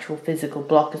 which are actual physical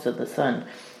blockers of the sun.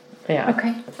 Yeah, okay.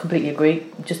 I completely agree.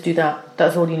 Just do that.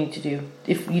 That's all you need to do.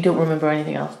 If you don't remember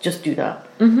anything else, just do that.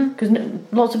 Because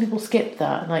lots of people skip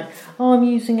that. Like, I'm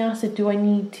using acid. Do I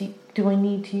need to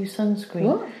use sunscreen?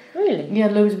 What? Really? Yeah,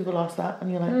 loads of people ask that,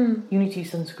 and you're like, you need to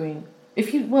use sunscreen.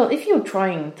 If you're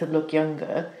trying to look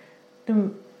younger,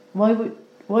 then why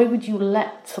would you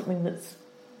let something that's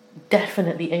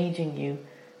definitely aging you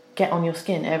get on your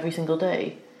skin every single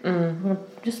day,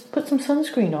 just put some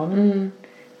sunscreen on and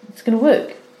it's going to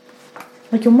work.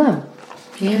 Like your mum.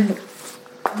 Yeah.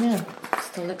 Yeah.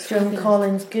 Still looks Joan fabulous.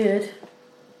 Collins, good.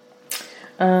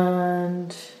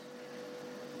 And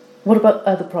what about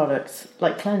other products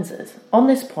like cleansers? On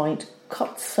this point,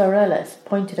 Kotsarelis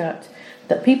pointed out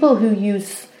that people who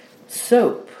use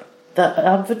soap that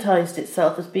advertised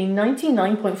itself as being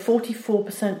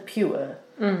 99.44% pure,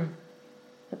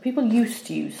 that people used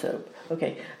to use soap.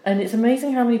 Okay, and it's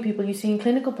amazing how many people you see in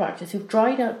clinical practice who've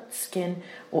dried out skin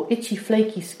or itchy,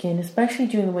 flaky skin, especially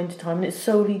during the winter time, and it's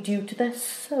solely due to their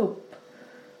soap.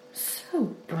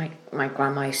 Soap. My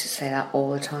grandma used to say that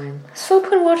all the time.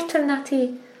 Soap and water,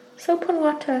 Natty. Soap and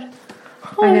water.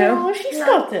 Oh, I know. She's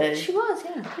Scottish. She was,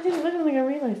 yeah. I don't think I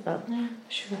realised that. Yeah,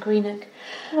 she was a Greenock.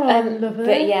 Oh, I love her.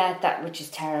 But yeah, that which is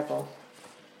terrible.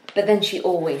 But then she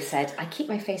always said, I keep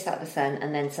my face out of the sun,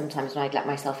 and then sometimes when I'd let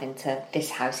myself into this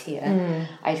house here,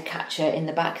 I'd catch her in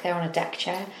the back there on a deck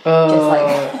chair. Just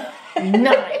like,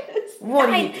 nice. What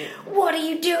are you doing? What are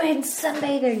you doing?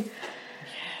 Sunbathing.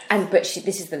 But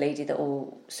this is the lady that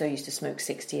also used to smoke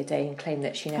 60 a day and claim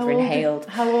that she never inhaled.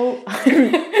 How old?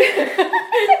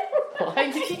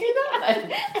 Why did she do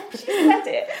that? She said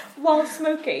it while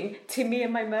smoking to me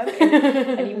and my mum,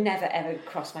 and you never ever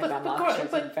cross my grandma.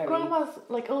 But grandmas,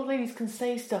 like old ladies, can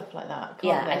say stuff like that,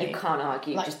 can't they? And you can't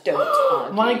argue. Like, just don't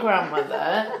argue. My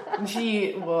grandmother,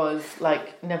 she was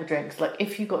like never drinks. Like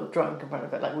if you got drunk in front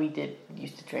of it, like we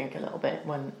used to drink a little bit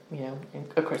when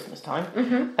at Christmas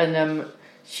time, and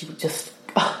she would just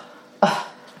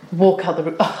walk out the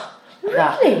room.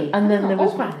 Really? And then there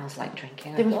was grandmas like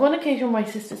drinking. There was one occasion when my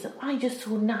sister said, "I just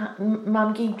saw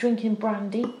Mamgie drinking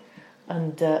brandy,"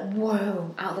 and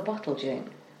whoa, out of the bottle, do you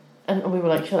think? And we were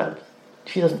like, "Shut up!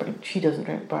 She doesn't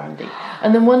drink brandy."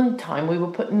 And then one time we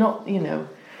were we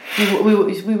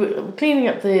were cleaning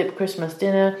up the Christmas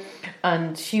dinner,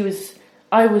 and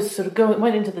I was sort of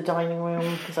went into the dining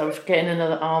room because I was getting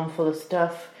another armful of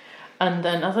stuff, and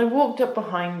then as I walked up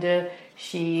behind her,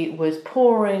 she was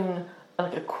pouring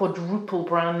like a quadruple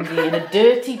brandy in a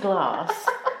dirty glass,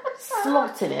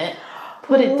 slotting it,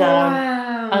 put it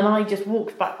down, and I just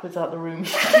walked backwards out the room.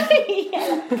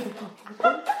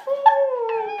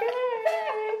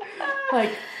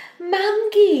 Like,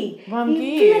 Mamgie, you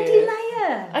bloody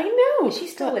liar! I know. Is she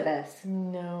still with us?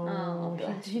 No, oh,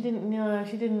 she didn't. No,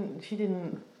 she didn't.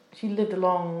 She lived a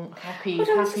long, happy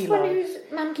life. Who's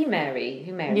Mamgie Mary?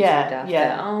 Who Mary named after?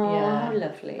 How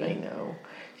lovely. I know.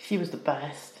 She was the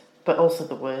best, but also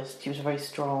the worst. She was a very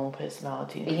strong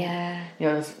personality. Yeah.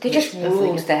 They just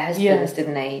ruled their husbands,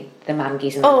 didn't they? The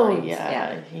Mamgies and the wives.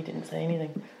 Yeah. He didn't say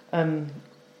anything.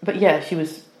 But yeah, she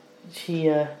was.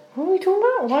 What are we talking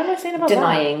about? Why am I saying about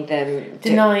denying that?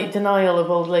 them? Denial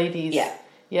of old ladies. Yeah.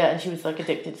 Yeah, and she was like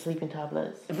addicted to sleeping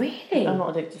tablets. Really? I'm not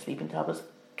addicted to sleeping tablets.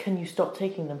 Can you stop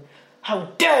taking them? How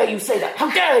dare you say that?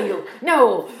 How dare you?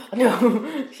 No.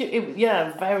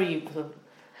 Very.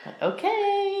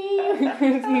 Okay.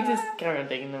 You just carry on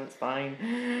taking them. It's fine.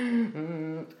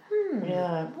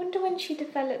 Yeah. I wonder when she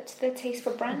developed the taste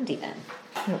for brandy then.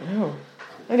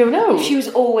 I don't know. She was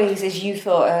always, as you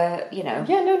thought, Yeah,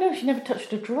 no, she never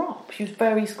touched a drop. She was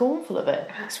very scornful of it.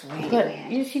 That's really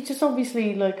weird. She just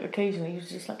obviously, like, occasionally, was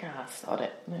just like, sod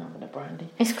it. I'm having a brandy.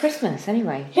 It's Christmas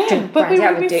anyway. Yeah, drink but brandy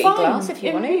out of a dirty fine. glass if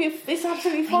you want to. It's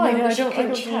absolutely fine. I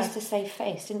don't she care. used to save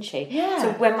face, didn't she? Yeah.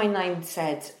 So when my nine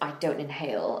said, I don't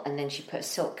inhale, and then she put a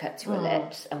silk cut to her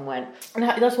lips and went... And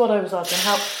that's what I was asking,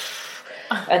 how...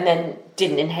 And then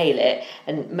didn't inhale it,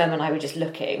 and Mum and I were just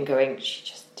looking, going, she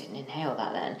just didn't inhale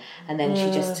that then. And then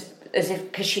she just, as if,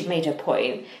 because she'd made her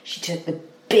point, she took the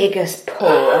biggest pull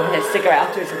on her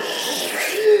cigarette afterwards.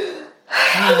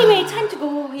 Anyway, time to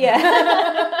go. Yeah.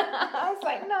 I was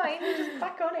like, no, just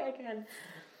back on it again.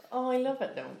 Oh, I love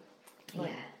it though.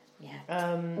 Yeah.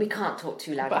 We can't talk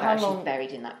too loud about her. She's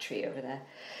buried in that tree over there.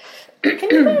 Can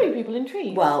you bury people in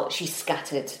trees? Well, she's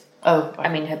scattered. Oh, I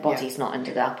mean, her body's not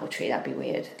under the apple tree. That'd be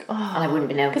weird, and I wouldn't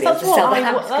be able to that's sell the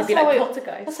house. It'd be like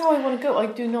poltergeist. That's how I want to go. I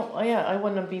do not. I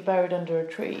want to be buried under a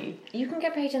tree. You can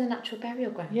get buried in the natural burial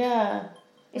ground. Yeah,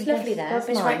 it's lovely there. It's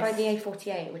nice. right by the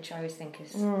A48, which I always think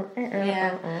is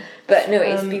But no,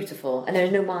 it's beautiful, and there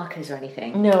are no markers or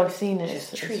anything. No, I've seen it.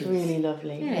 It's really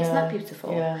lovely. Yeah, isn't that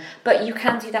beautiful? Yeah, but you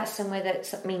can do that somewhere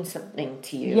that means something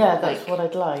to you. Yeah, that's what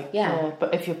I'd like. Yeah,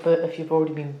 but if you've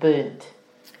already been burnt.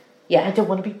 Yeah, I don't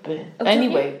want to be burnt. Oh,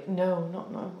 anyway, no,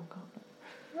 not no.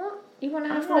 What? You want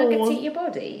to have nuggets eat your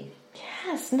body?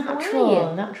 Yes,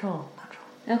 natural.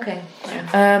 Okay.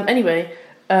 Anyway,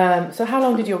 so how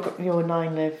long did your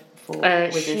 9 live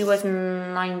She was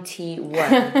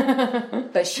 91,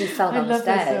 but she fell down the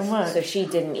stairs, so she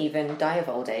didn't even die of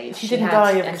old age. She didn't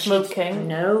die of smoking?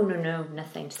 No,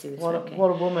 nothing to do with smoking.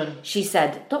 What a woman. She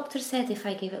said, doctor said if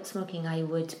I gave up smoking I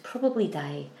would probably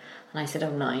die. And I said,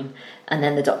 9. And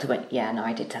then the doctor went, yeah, no,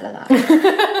 I did tell her that.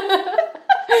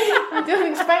 I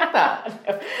didn't expect that.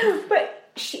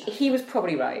 But he was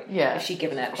probably right. Yeah. If she'd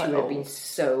given up, she would have been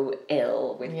so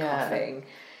ill with coughing.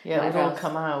 Yeah, it would all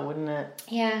come out, wouldn't it?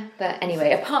 Yeah, but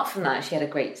anyway, apart from that, she had a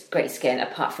great skin,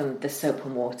 apart from the soap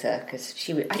and water, because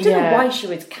she would... I don't know why she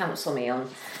would counsel me on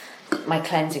my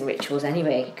cleansing rituals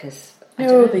anyway, because...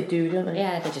 No, they do, don't they?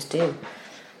 Yeah, they just do.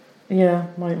 Yeah,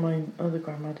 my other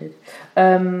grandma did.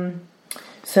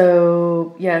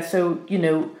 So,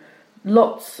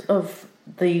 lots of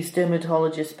these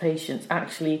dermatologist patients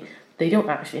they don't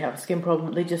actually have a skin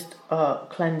problem, they just are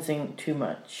cleansing too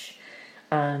much.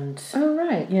 And oh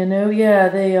right,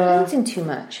 they are cleansing too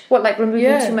much. What, like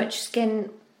removing too much skin?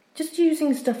 Just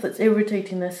using stuff that's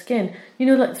irritating their skin.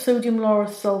 Like sodium lauryl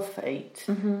sulfate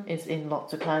is in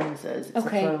lots of cleansers. It's a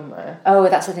foamer. Oh,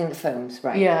 that's the thing that foams,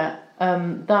 right? Yeah,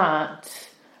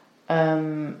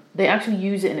 they actually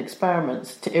use it in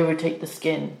experiments to irritate the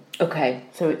skin. Okay,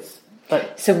 so it's.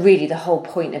 So really, the whole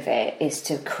point of it is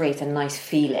to create a nice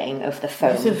feeling of the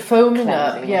foam. It's foaming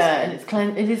up,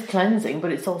 and it is cleansing,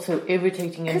 but it's also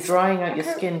irritating and drying out your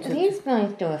skin. These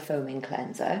guys do a foaming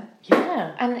cleanser.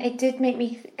 Yeah, and it did make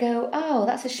me go, "Oh,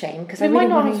 that's a shame," because I really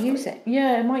want to use it.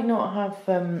 Yeah, it might not have.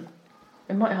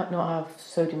 It might not have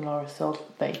sodium lauryl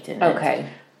sulfate in it. Okay.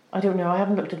 I don't know. I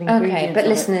haven't looked at the ingredients. Okay, but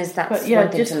listeners, that's one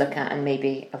thing to look at and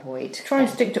maybe avoid. Try and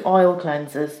stick to oil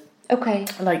cleansers. Okay.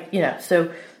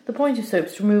 So. The point of soap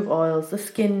is to remove oils. The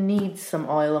skin needs some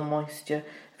oil and moisture.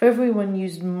 If everyone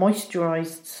used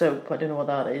moisturised soap, I don't know what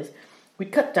that is,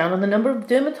 we'd cut down on the number of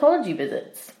dermatology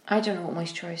visits. I don't know what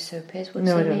moisturised soap is. What's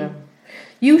I don't know.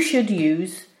 You should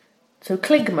use... So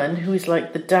Kligman, who is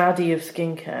like the daddy of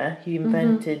skincare, he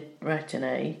invented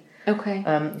Retin-A. Okay.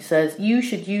 He says, you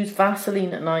should use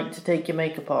Vaseline at night to take your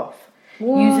makeup off.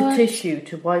 What? Use a tissue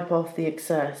to wipe off the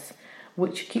excess,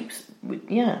 which keeps...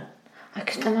 Yeah. I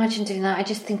couldn't imagine doing that. I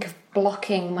just think of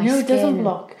blocking my skin. No, it doesn't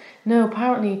block. No,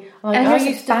 apparently, I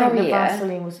used to think that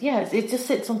Vaseline was... Yes, it just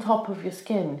sits on top of your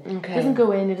skin. Okay. It doesn't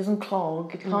go in, it doesn't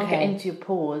clog, it can't get into your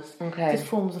pores. Okay. It just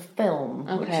forms a film,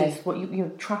 which is what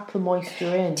you trap the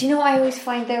moisture in. Do you know what I always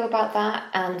find, though, about that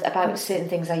and about certain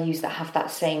things I use that have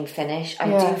that same finish? I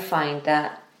do find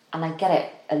that, and I get it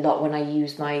a lot when I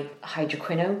use my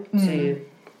hydroquinone to...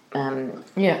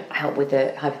 help with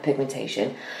the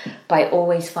hyperpigmentation, but I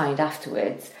always find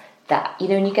afterwards that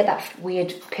when you get that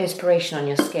weird perspiration on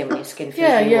your skin when your skin feels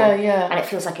and it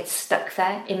feels like it's stuck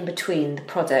there in between the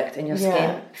product and your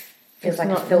skin. Feels like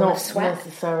a film of sweat. Not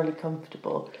necessarily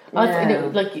comfortable.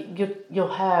 No. Like your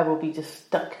hair will be just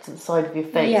stuck to the side of your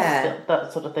face.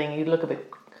 That sort of thing. You look a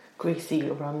bit greasy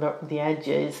around the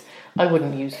edges. I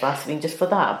wouldn't use Vaseline just for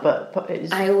that, but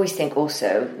I always think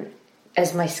also,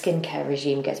 as my skincare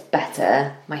regime gets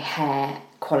better, my hair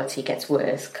quality gets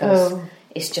worse because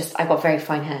it's just, I've got very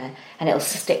fine hair and it'll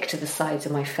stick to the sides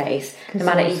of my face. No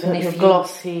matter even if you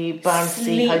glossy,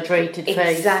 bouncy, hydrated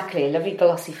face. Exactly, a lovely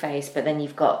glossy face, but then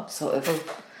you've got sort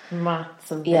of mats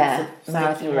and bits of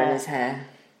marathon runner's hair.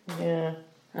 Yeah.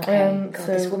 Okay. God,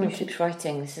 this woman keeps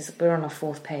writing. We're on our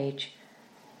 4th page.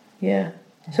 Yeah.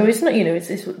 So it's not,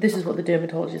 this is what the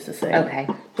dermatologists are saying. Okay.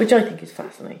 Which I think is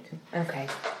fascinating. Okay.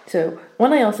 So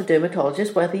when I asked the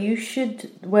dermatologist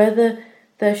whether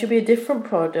there should be a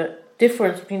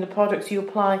difference between the products you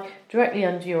apply directly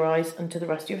under your eyes and to the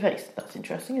rest of your face. That's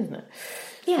interesting, isn't it?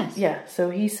 Yes. Yeah. So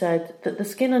he said that the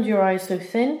skin under your eye is so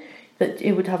thin that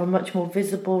it would have a much more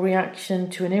visible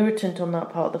reaction to an irritant on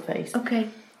that part of the face. Okay.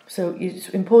 So it's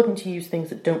important to use things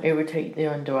that don't irritate the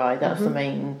under eye. That's the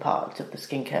main part of the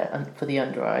skincare and for the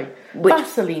under eye.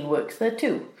 Vaseline works there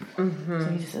too. Mm-hmm. So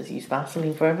he just says use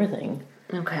Vaseline for everything.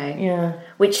 Okay. Yeah.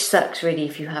 Which sucks really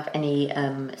if you have any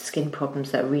skin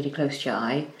problems that are really close to your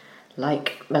eye,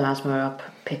 like melasma or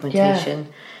pigmentation.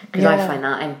 Because I find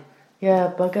that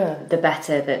bugger. The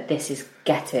better that this is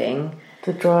getting,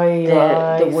 the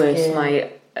drier the worse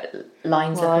my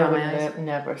lines are around my eyes. I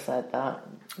never said that,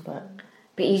 but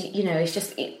it's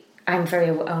just I'm very.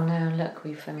 Oh no! Look,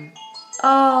 we've.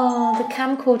 The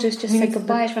camcorder's just said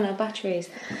goodbye. It's run out of batteries.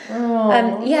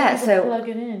 So plug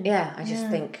it in. Yeah, I just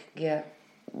think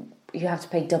you have to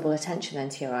pay double attention then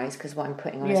to your eyes because what I'm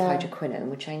putting on is hydroquinone,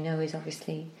 which I know is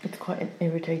obviously it's quite an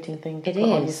irritating thing to put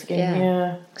on your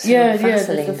skin.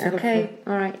 Vaseline. Okay,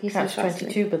 all right.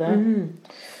 Catch-22 by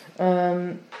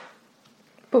there.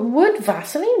 But would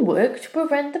Vaseline work to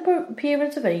prevent the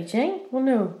appearance of aging? Well,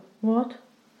 no. What?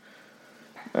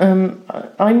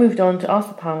 I moved on to ask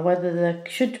the panel whether there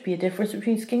should be a difference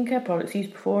between skincare products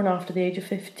used before and after the age of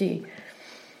 50.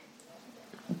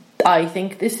 I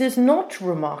think this is not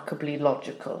remarkably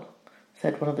logical,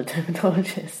 said one of the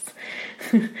dermatologists.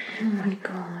 Oh my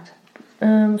God.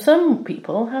 Some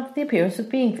people have the appearance of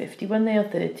being 50 when they are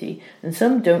 30, and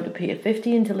some don't appear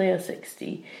 50 until they are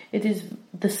 60. It is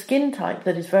the skin type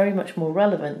that is very much more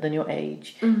relevant than your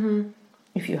age. Mm-hmm.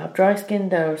 If you have dry skin,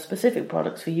 there are specific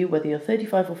products for you, whether you're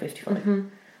 35 or 55. Mm-hmm.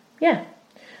 Yeah.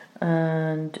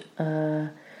 And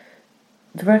the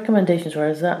recommendations were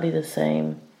exactly the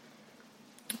same.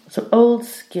 So old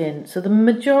skin. So the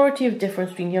majority of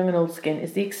difference between young and old skin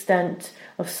is the extent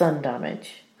of sun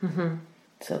damage. Mm-hmm.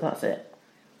 So that's it.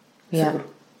 Yeah.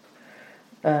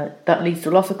 So, that leads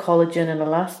to loss of collagen and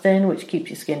elastin, which keeps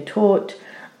your skin taut,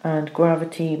 and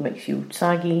gravity makes you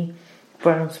saggy,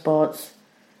 brown spots,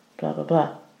 blah, blah,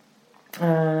 blah.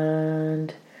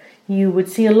 And you would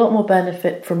see a lot more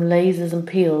benefit from lasers and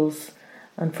peels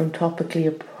and from topically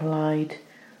applied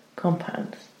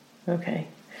compounds. Okay.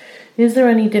 Is there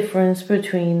any difference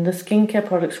between the skincare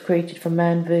products created for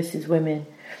men versus women?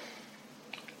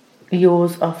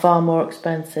 Yours are far more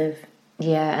expensive.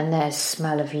 Yeah, and there's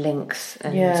smell of Lynx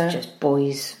and just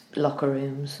boys' locker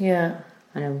rooms. Yeah.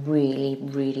 And are really,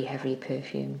 really heavily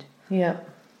perfumed. Yeah.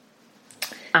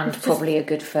 And it's probably are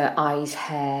good for eyes,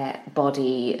 hair,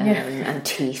 body, and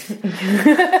teeth.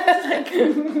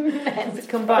 It's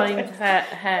combined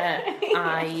hair,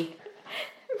 eye.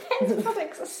 Men's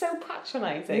products are so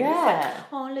patronising. Yeah. Like,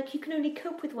 oh, look, you can only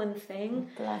cope with one thing.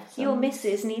 Bless Your them.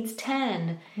 missus needs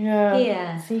 10. Yeah.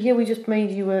 Here. See, here we just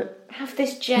made you a Have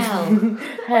this gel.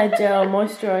 hair gel,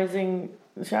 moisturising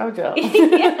shower gel.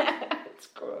 Yeah, it's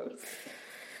gross.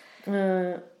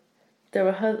 There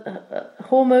are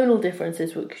hormonal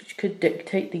differences which could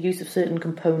dictate the use of certain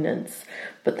components,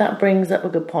 but that brings up a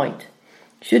good point.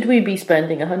 Should we be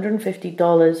spending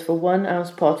 $150 for 1 ounce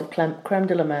pot of creme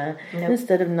de la mer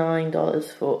instead of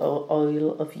 $9 for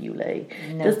oil of Ulay?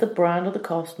 No. Does the brand or the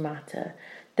cost matter?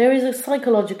 There is a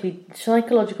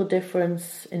psychological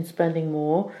difference in spending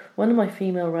more. One of my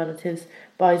female relatives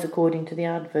buys according to the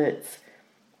adverts.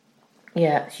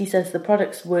 Yeah, she says the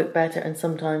products work better, and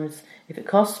sometimes if it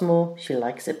costs more, she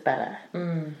likes it better.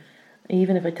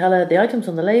 Even if I tell her the items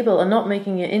on the label are not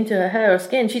making it into her hair or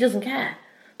skin, she doesn't care.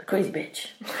 The crazy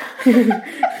bitch.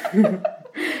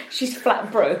 She's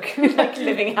flat broke, like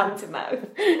living hand to mouth.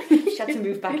 She had to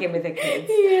move back in with her kids.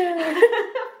 Yeah.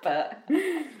 But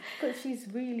she's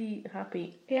really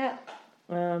happy. Yeah.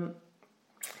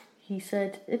 He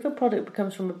said, if a product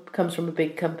comes from a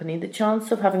big company, the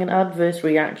chance of having an adverse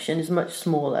reaction is much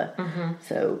smaller. Mm-hmm.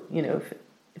 So,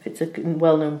 if it's a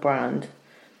well-known brand,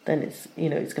 then it's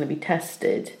going to be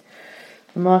tested.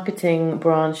 The marketing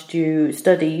branch do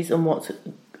studies on what's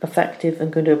effective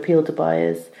and going to appeal to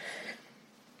buyers.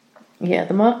 Yeah,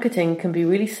 the marketing can be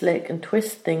really slick and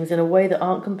twist things in a way that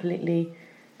aren't completely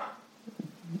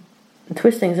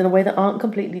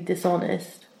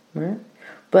dishonest, right?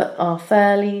 But are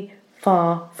fairly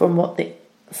far from what the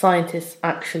scientists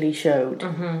actually showed.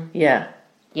 Mm-hmm. Yeah.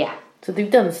 Yeah. So they've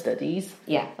done studies.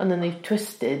 Yeah. And then they've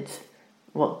twisted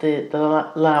what the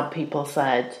lab people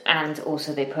said. And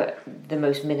also they put the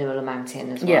most minimal amount in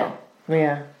as well.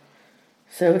 Yeah.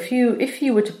 So if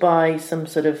you were to buy some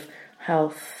sort of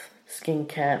health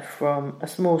skincare from a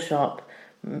small shop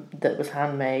that was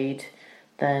handmade,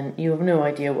 then you have no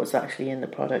idea what's actually in the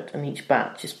product, and each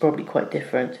batch is probably quite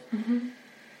different. Mm-hmm.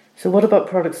 So what about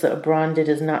products that are branded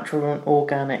as natural and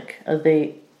organic? Are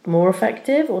they more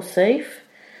effective or safe?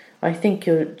 I think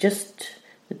the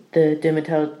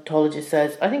dermatologist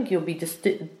says, I think you'll be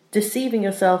deceiving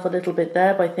yourself a little bit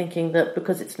there by thinking that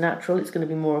because it's natural, it's going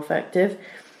to be more effective.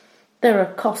 There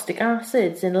are caustic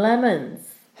acids in lemons.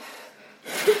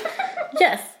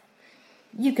 Yes,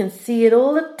 you can see it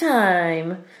all the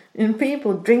time in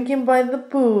people drinking by the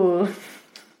pool.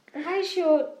 Why is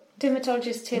your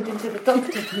dermatologist turned into the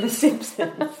doctor from The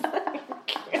Simpsons?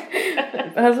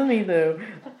 Hasn't he, though?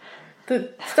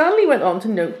 Stanley went on to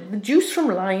note the juice from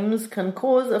limes can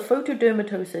cause a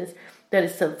photodermatosis that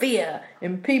is severe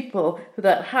in people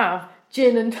that have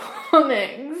gin and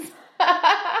tonics.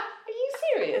 Are you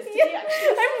serious? Did Yeah,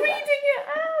 I'm reading it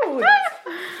out.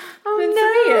 Oh It's no,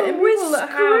 severe in people we're that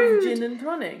screwed. have gin and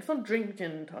tonics, not drink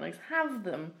gin and tonics, have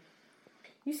them.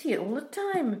 You see it all the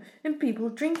time in people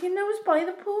drinking those by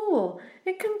the pool.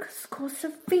 It can cause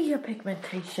severe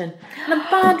pigmentation and a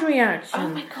bad reaction. Oh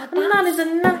my God, and that is a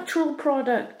natural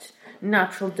product.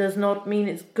 Natural does not mean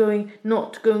it's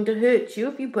not going to hurt you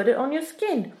if you put it on your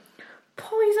skin.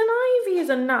 Poison ivy is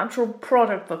a natural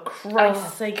product, for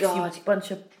Christ's sake, God. you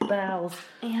bunch of bells.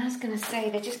 Yeah, I was going to say,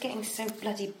 they're just getting so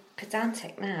bloody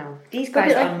pedantic now. These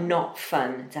guys are not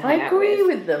fun to hang out with. I agree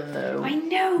with them, though. I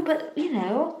know, but,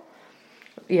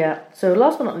 Yeah, so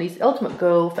last but not least, ultimate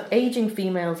goal for ageing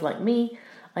females like me.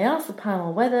 I asked the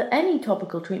panel whether any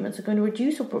topical treatments are going to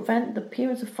reduce or prevent the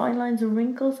appearance of fine lines and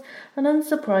wrinkles, and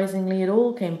unsurprisingly, it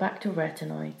all came back to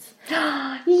retinoids.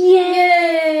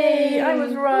 Yay! I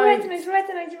was right. Retinoids.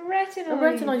 A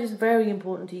retinoid is very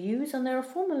important to use, and there are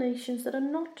formulations that are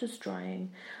not as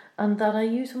drying, and that I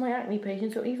use for my acne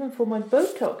patients or even for my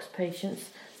Botox patients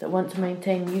that want to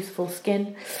maintain youthful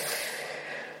skin.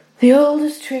 The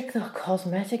oldest trick the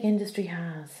cosmetic industry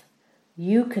has.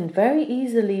 You can very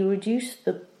easily reduce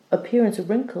the appearance of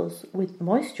wrinkles with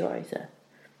moisturizer.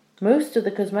 Most of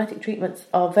the cosmetic treatments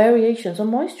are variations on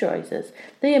moisturizers.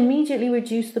 They immediately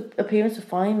reduce the appearance of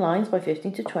fine lines by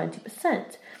 15 to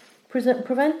 20%.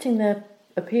 Preventing their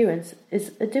appearance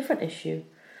is a different issue.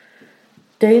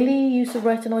 Daily use of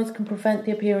retinoids can prevent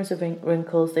the appearance of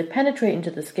wrinkles. They penetrate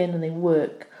into the skin and they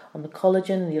work on the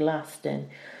collagen and the elastin.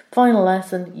 Final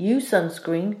lesson, use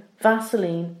sunscreen,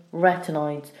 Vaseline,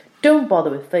 retinoids. Don't bother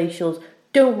with facials.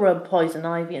 Don't rub poison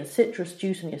ivy and citrus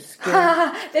juice on your skin.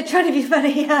 They're trying to be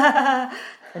funny.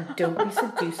 And don't be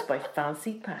seduced by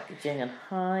fancy packaging and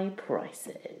high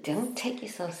prices. Don't take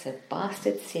yourself so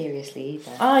bastard seriously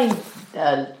either. I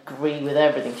agree with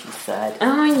everything she said.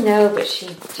 Oh, I know, but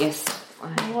she just...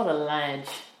 What a ledge.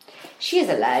 She is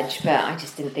a ledge, but I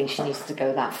just didn't think she needs to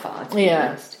go that far, to be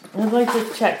honest. I'd like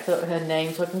to check her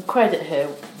name so I can credit her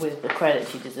with the credit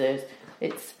she deserves.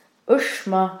 It's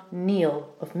Ushma Neal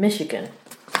of Michigan.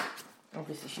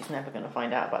 Obviously, she's never going to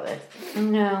find out about this.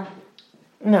 No,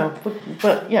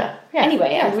 but yeah.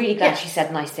 Anyway, I'm really glad she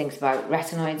said nice things about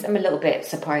retinoids. I'm a little bit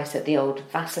surprised at the old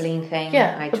Vaseline thing.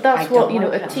 Yeah, but that's what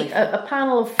a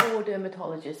panel of 4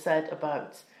 dermatologists said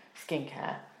about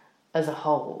skincare as a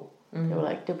whole. Mm. They were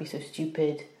like, don't be so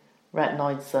stupid.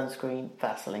 Retinoids, sunscreen,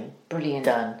 Vaseline. Brilliant.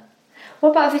 Done.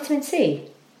 What about vitamin C?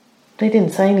 They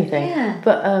didn't say anything. Yeah.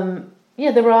 But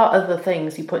there are other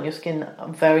things you put in your skin that are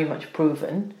very much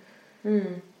proven.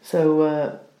 Mm.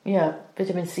 So,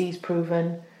 vitamin C is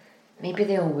proven. Maybe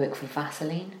they all work for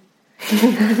Vaseline.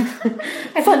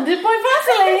 Funded by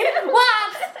Vaseline?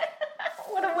 What?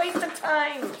 What a waste of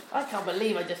time. I can't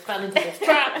believe I just fell into this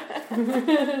trap.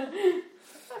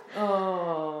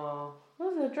 Oh,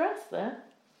 what's the address there?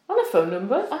 On a phone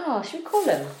number. Oh, should we call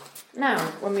them now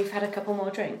when we've had a couple more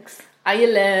drinks? How you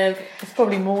live? It's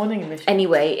probably morning in Michigan.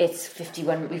 Anyway, it's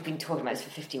 51. We've been talking about this for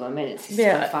 51 minutes. It's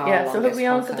So have we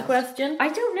answered the question? I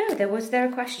don't know. Was there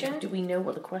a question? Do we know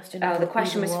what the question? Oh, the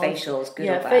question was facials, good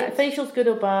or bad? Facials, good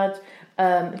or bad.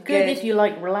 Good if you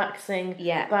like relaxing.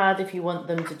 Yeah. Bad if you want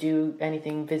them to do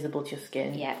anything visible to your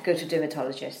skin. Yeah. Go to a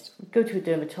dermatologist. Go to a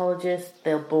dermatologist.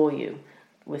 They'll bore you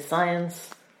with science.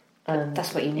 And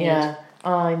that's what you need. Yeah.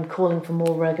 I'm calling for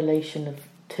more regulation of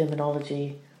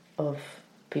terminology of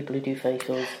people who do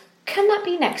facials. Can that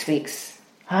be next week's?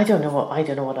 I don't know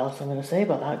what else I'm going to say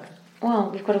about that. Well,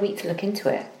 we've got a week to look into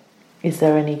it. Is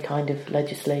there any kind of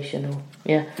legislation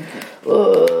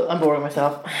or I'm boring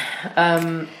myself.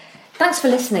 Thanks for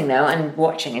listening though and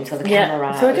watching until the camera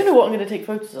ran out. So I don't know what I'm going to take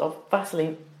photos of.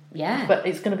 Vaseline. Yeah. But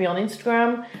it's going to be on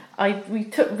Instagram.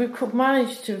 We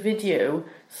managed to video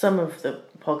some of the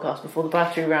podcast before the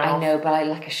battery ran off. I know, but I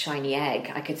like a shiny egg.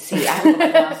 I could see. I haven't got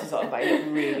my glasses on, but I look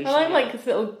really shiny. And I'm like this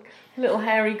little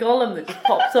hairy golem that just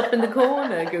pops up in the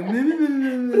corner, going.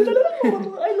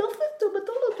 I love this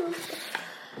dermatologist.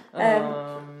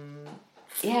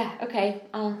 Yeah. Okay.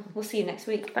 We'll see you next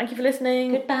week. Thank you for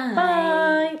listening. Goodbye.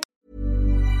 Bye.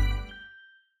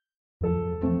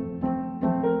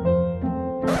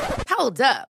 Hold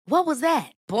up. What was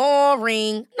that?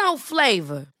 Boring. No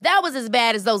flavor. That was as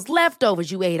bad as those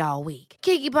leftovers you ate all week.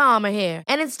 Keke Palmer here.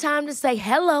 And it's time to say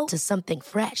hello to something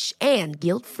fresh and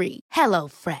guilt-free. Hello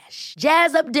Fresh.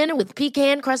 Jazz up dinner with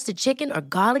pecan-crusted chicken or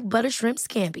garlic butter shrimp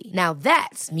scampi. Now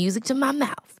that's music to my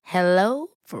mouth. Hello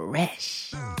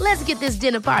Fresh. Let's get this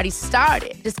dinner party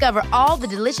started. Discover all the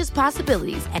delicious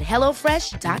possibilities at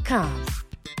HelloFresh.com.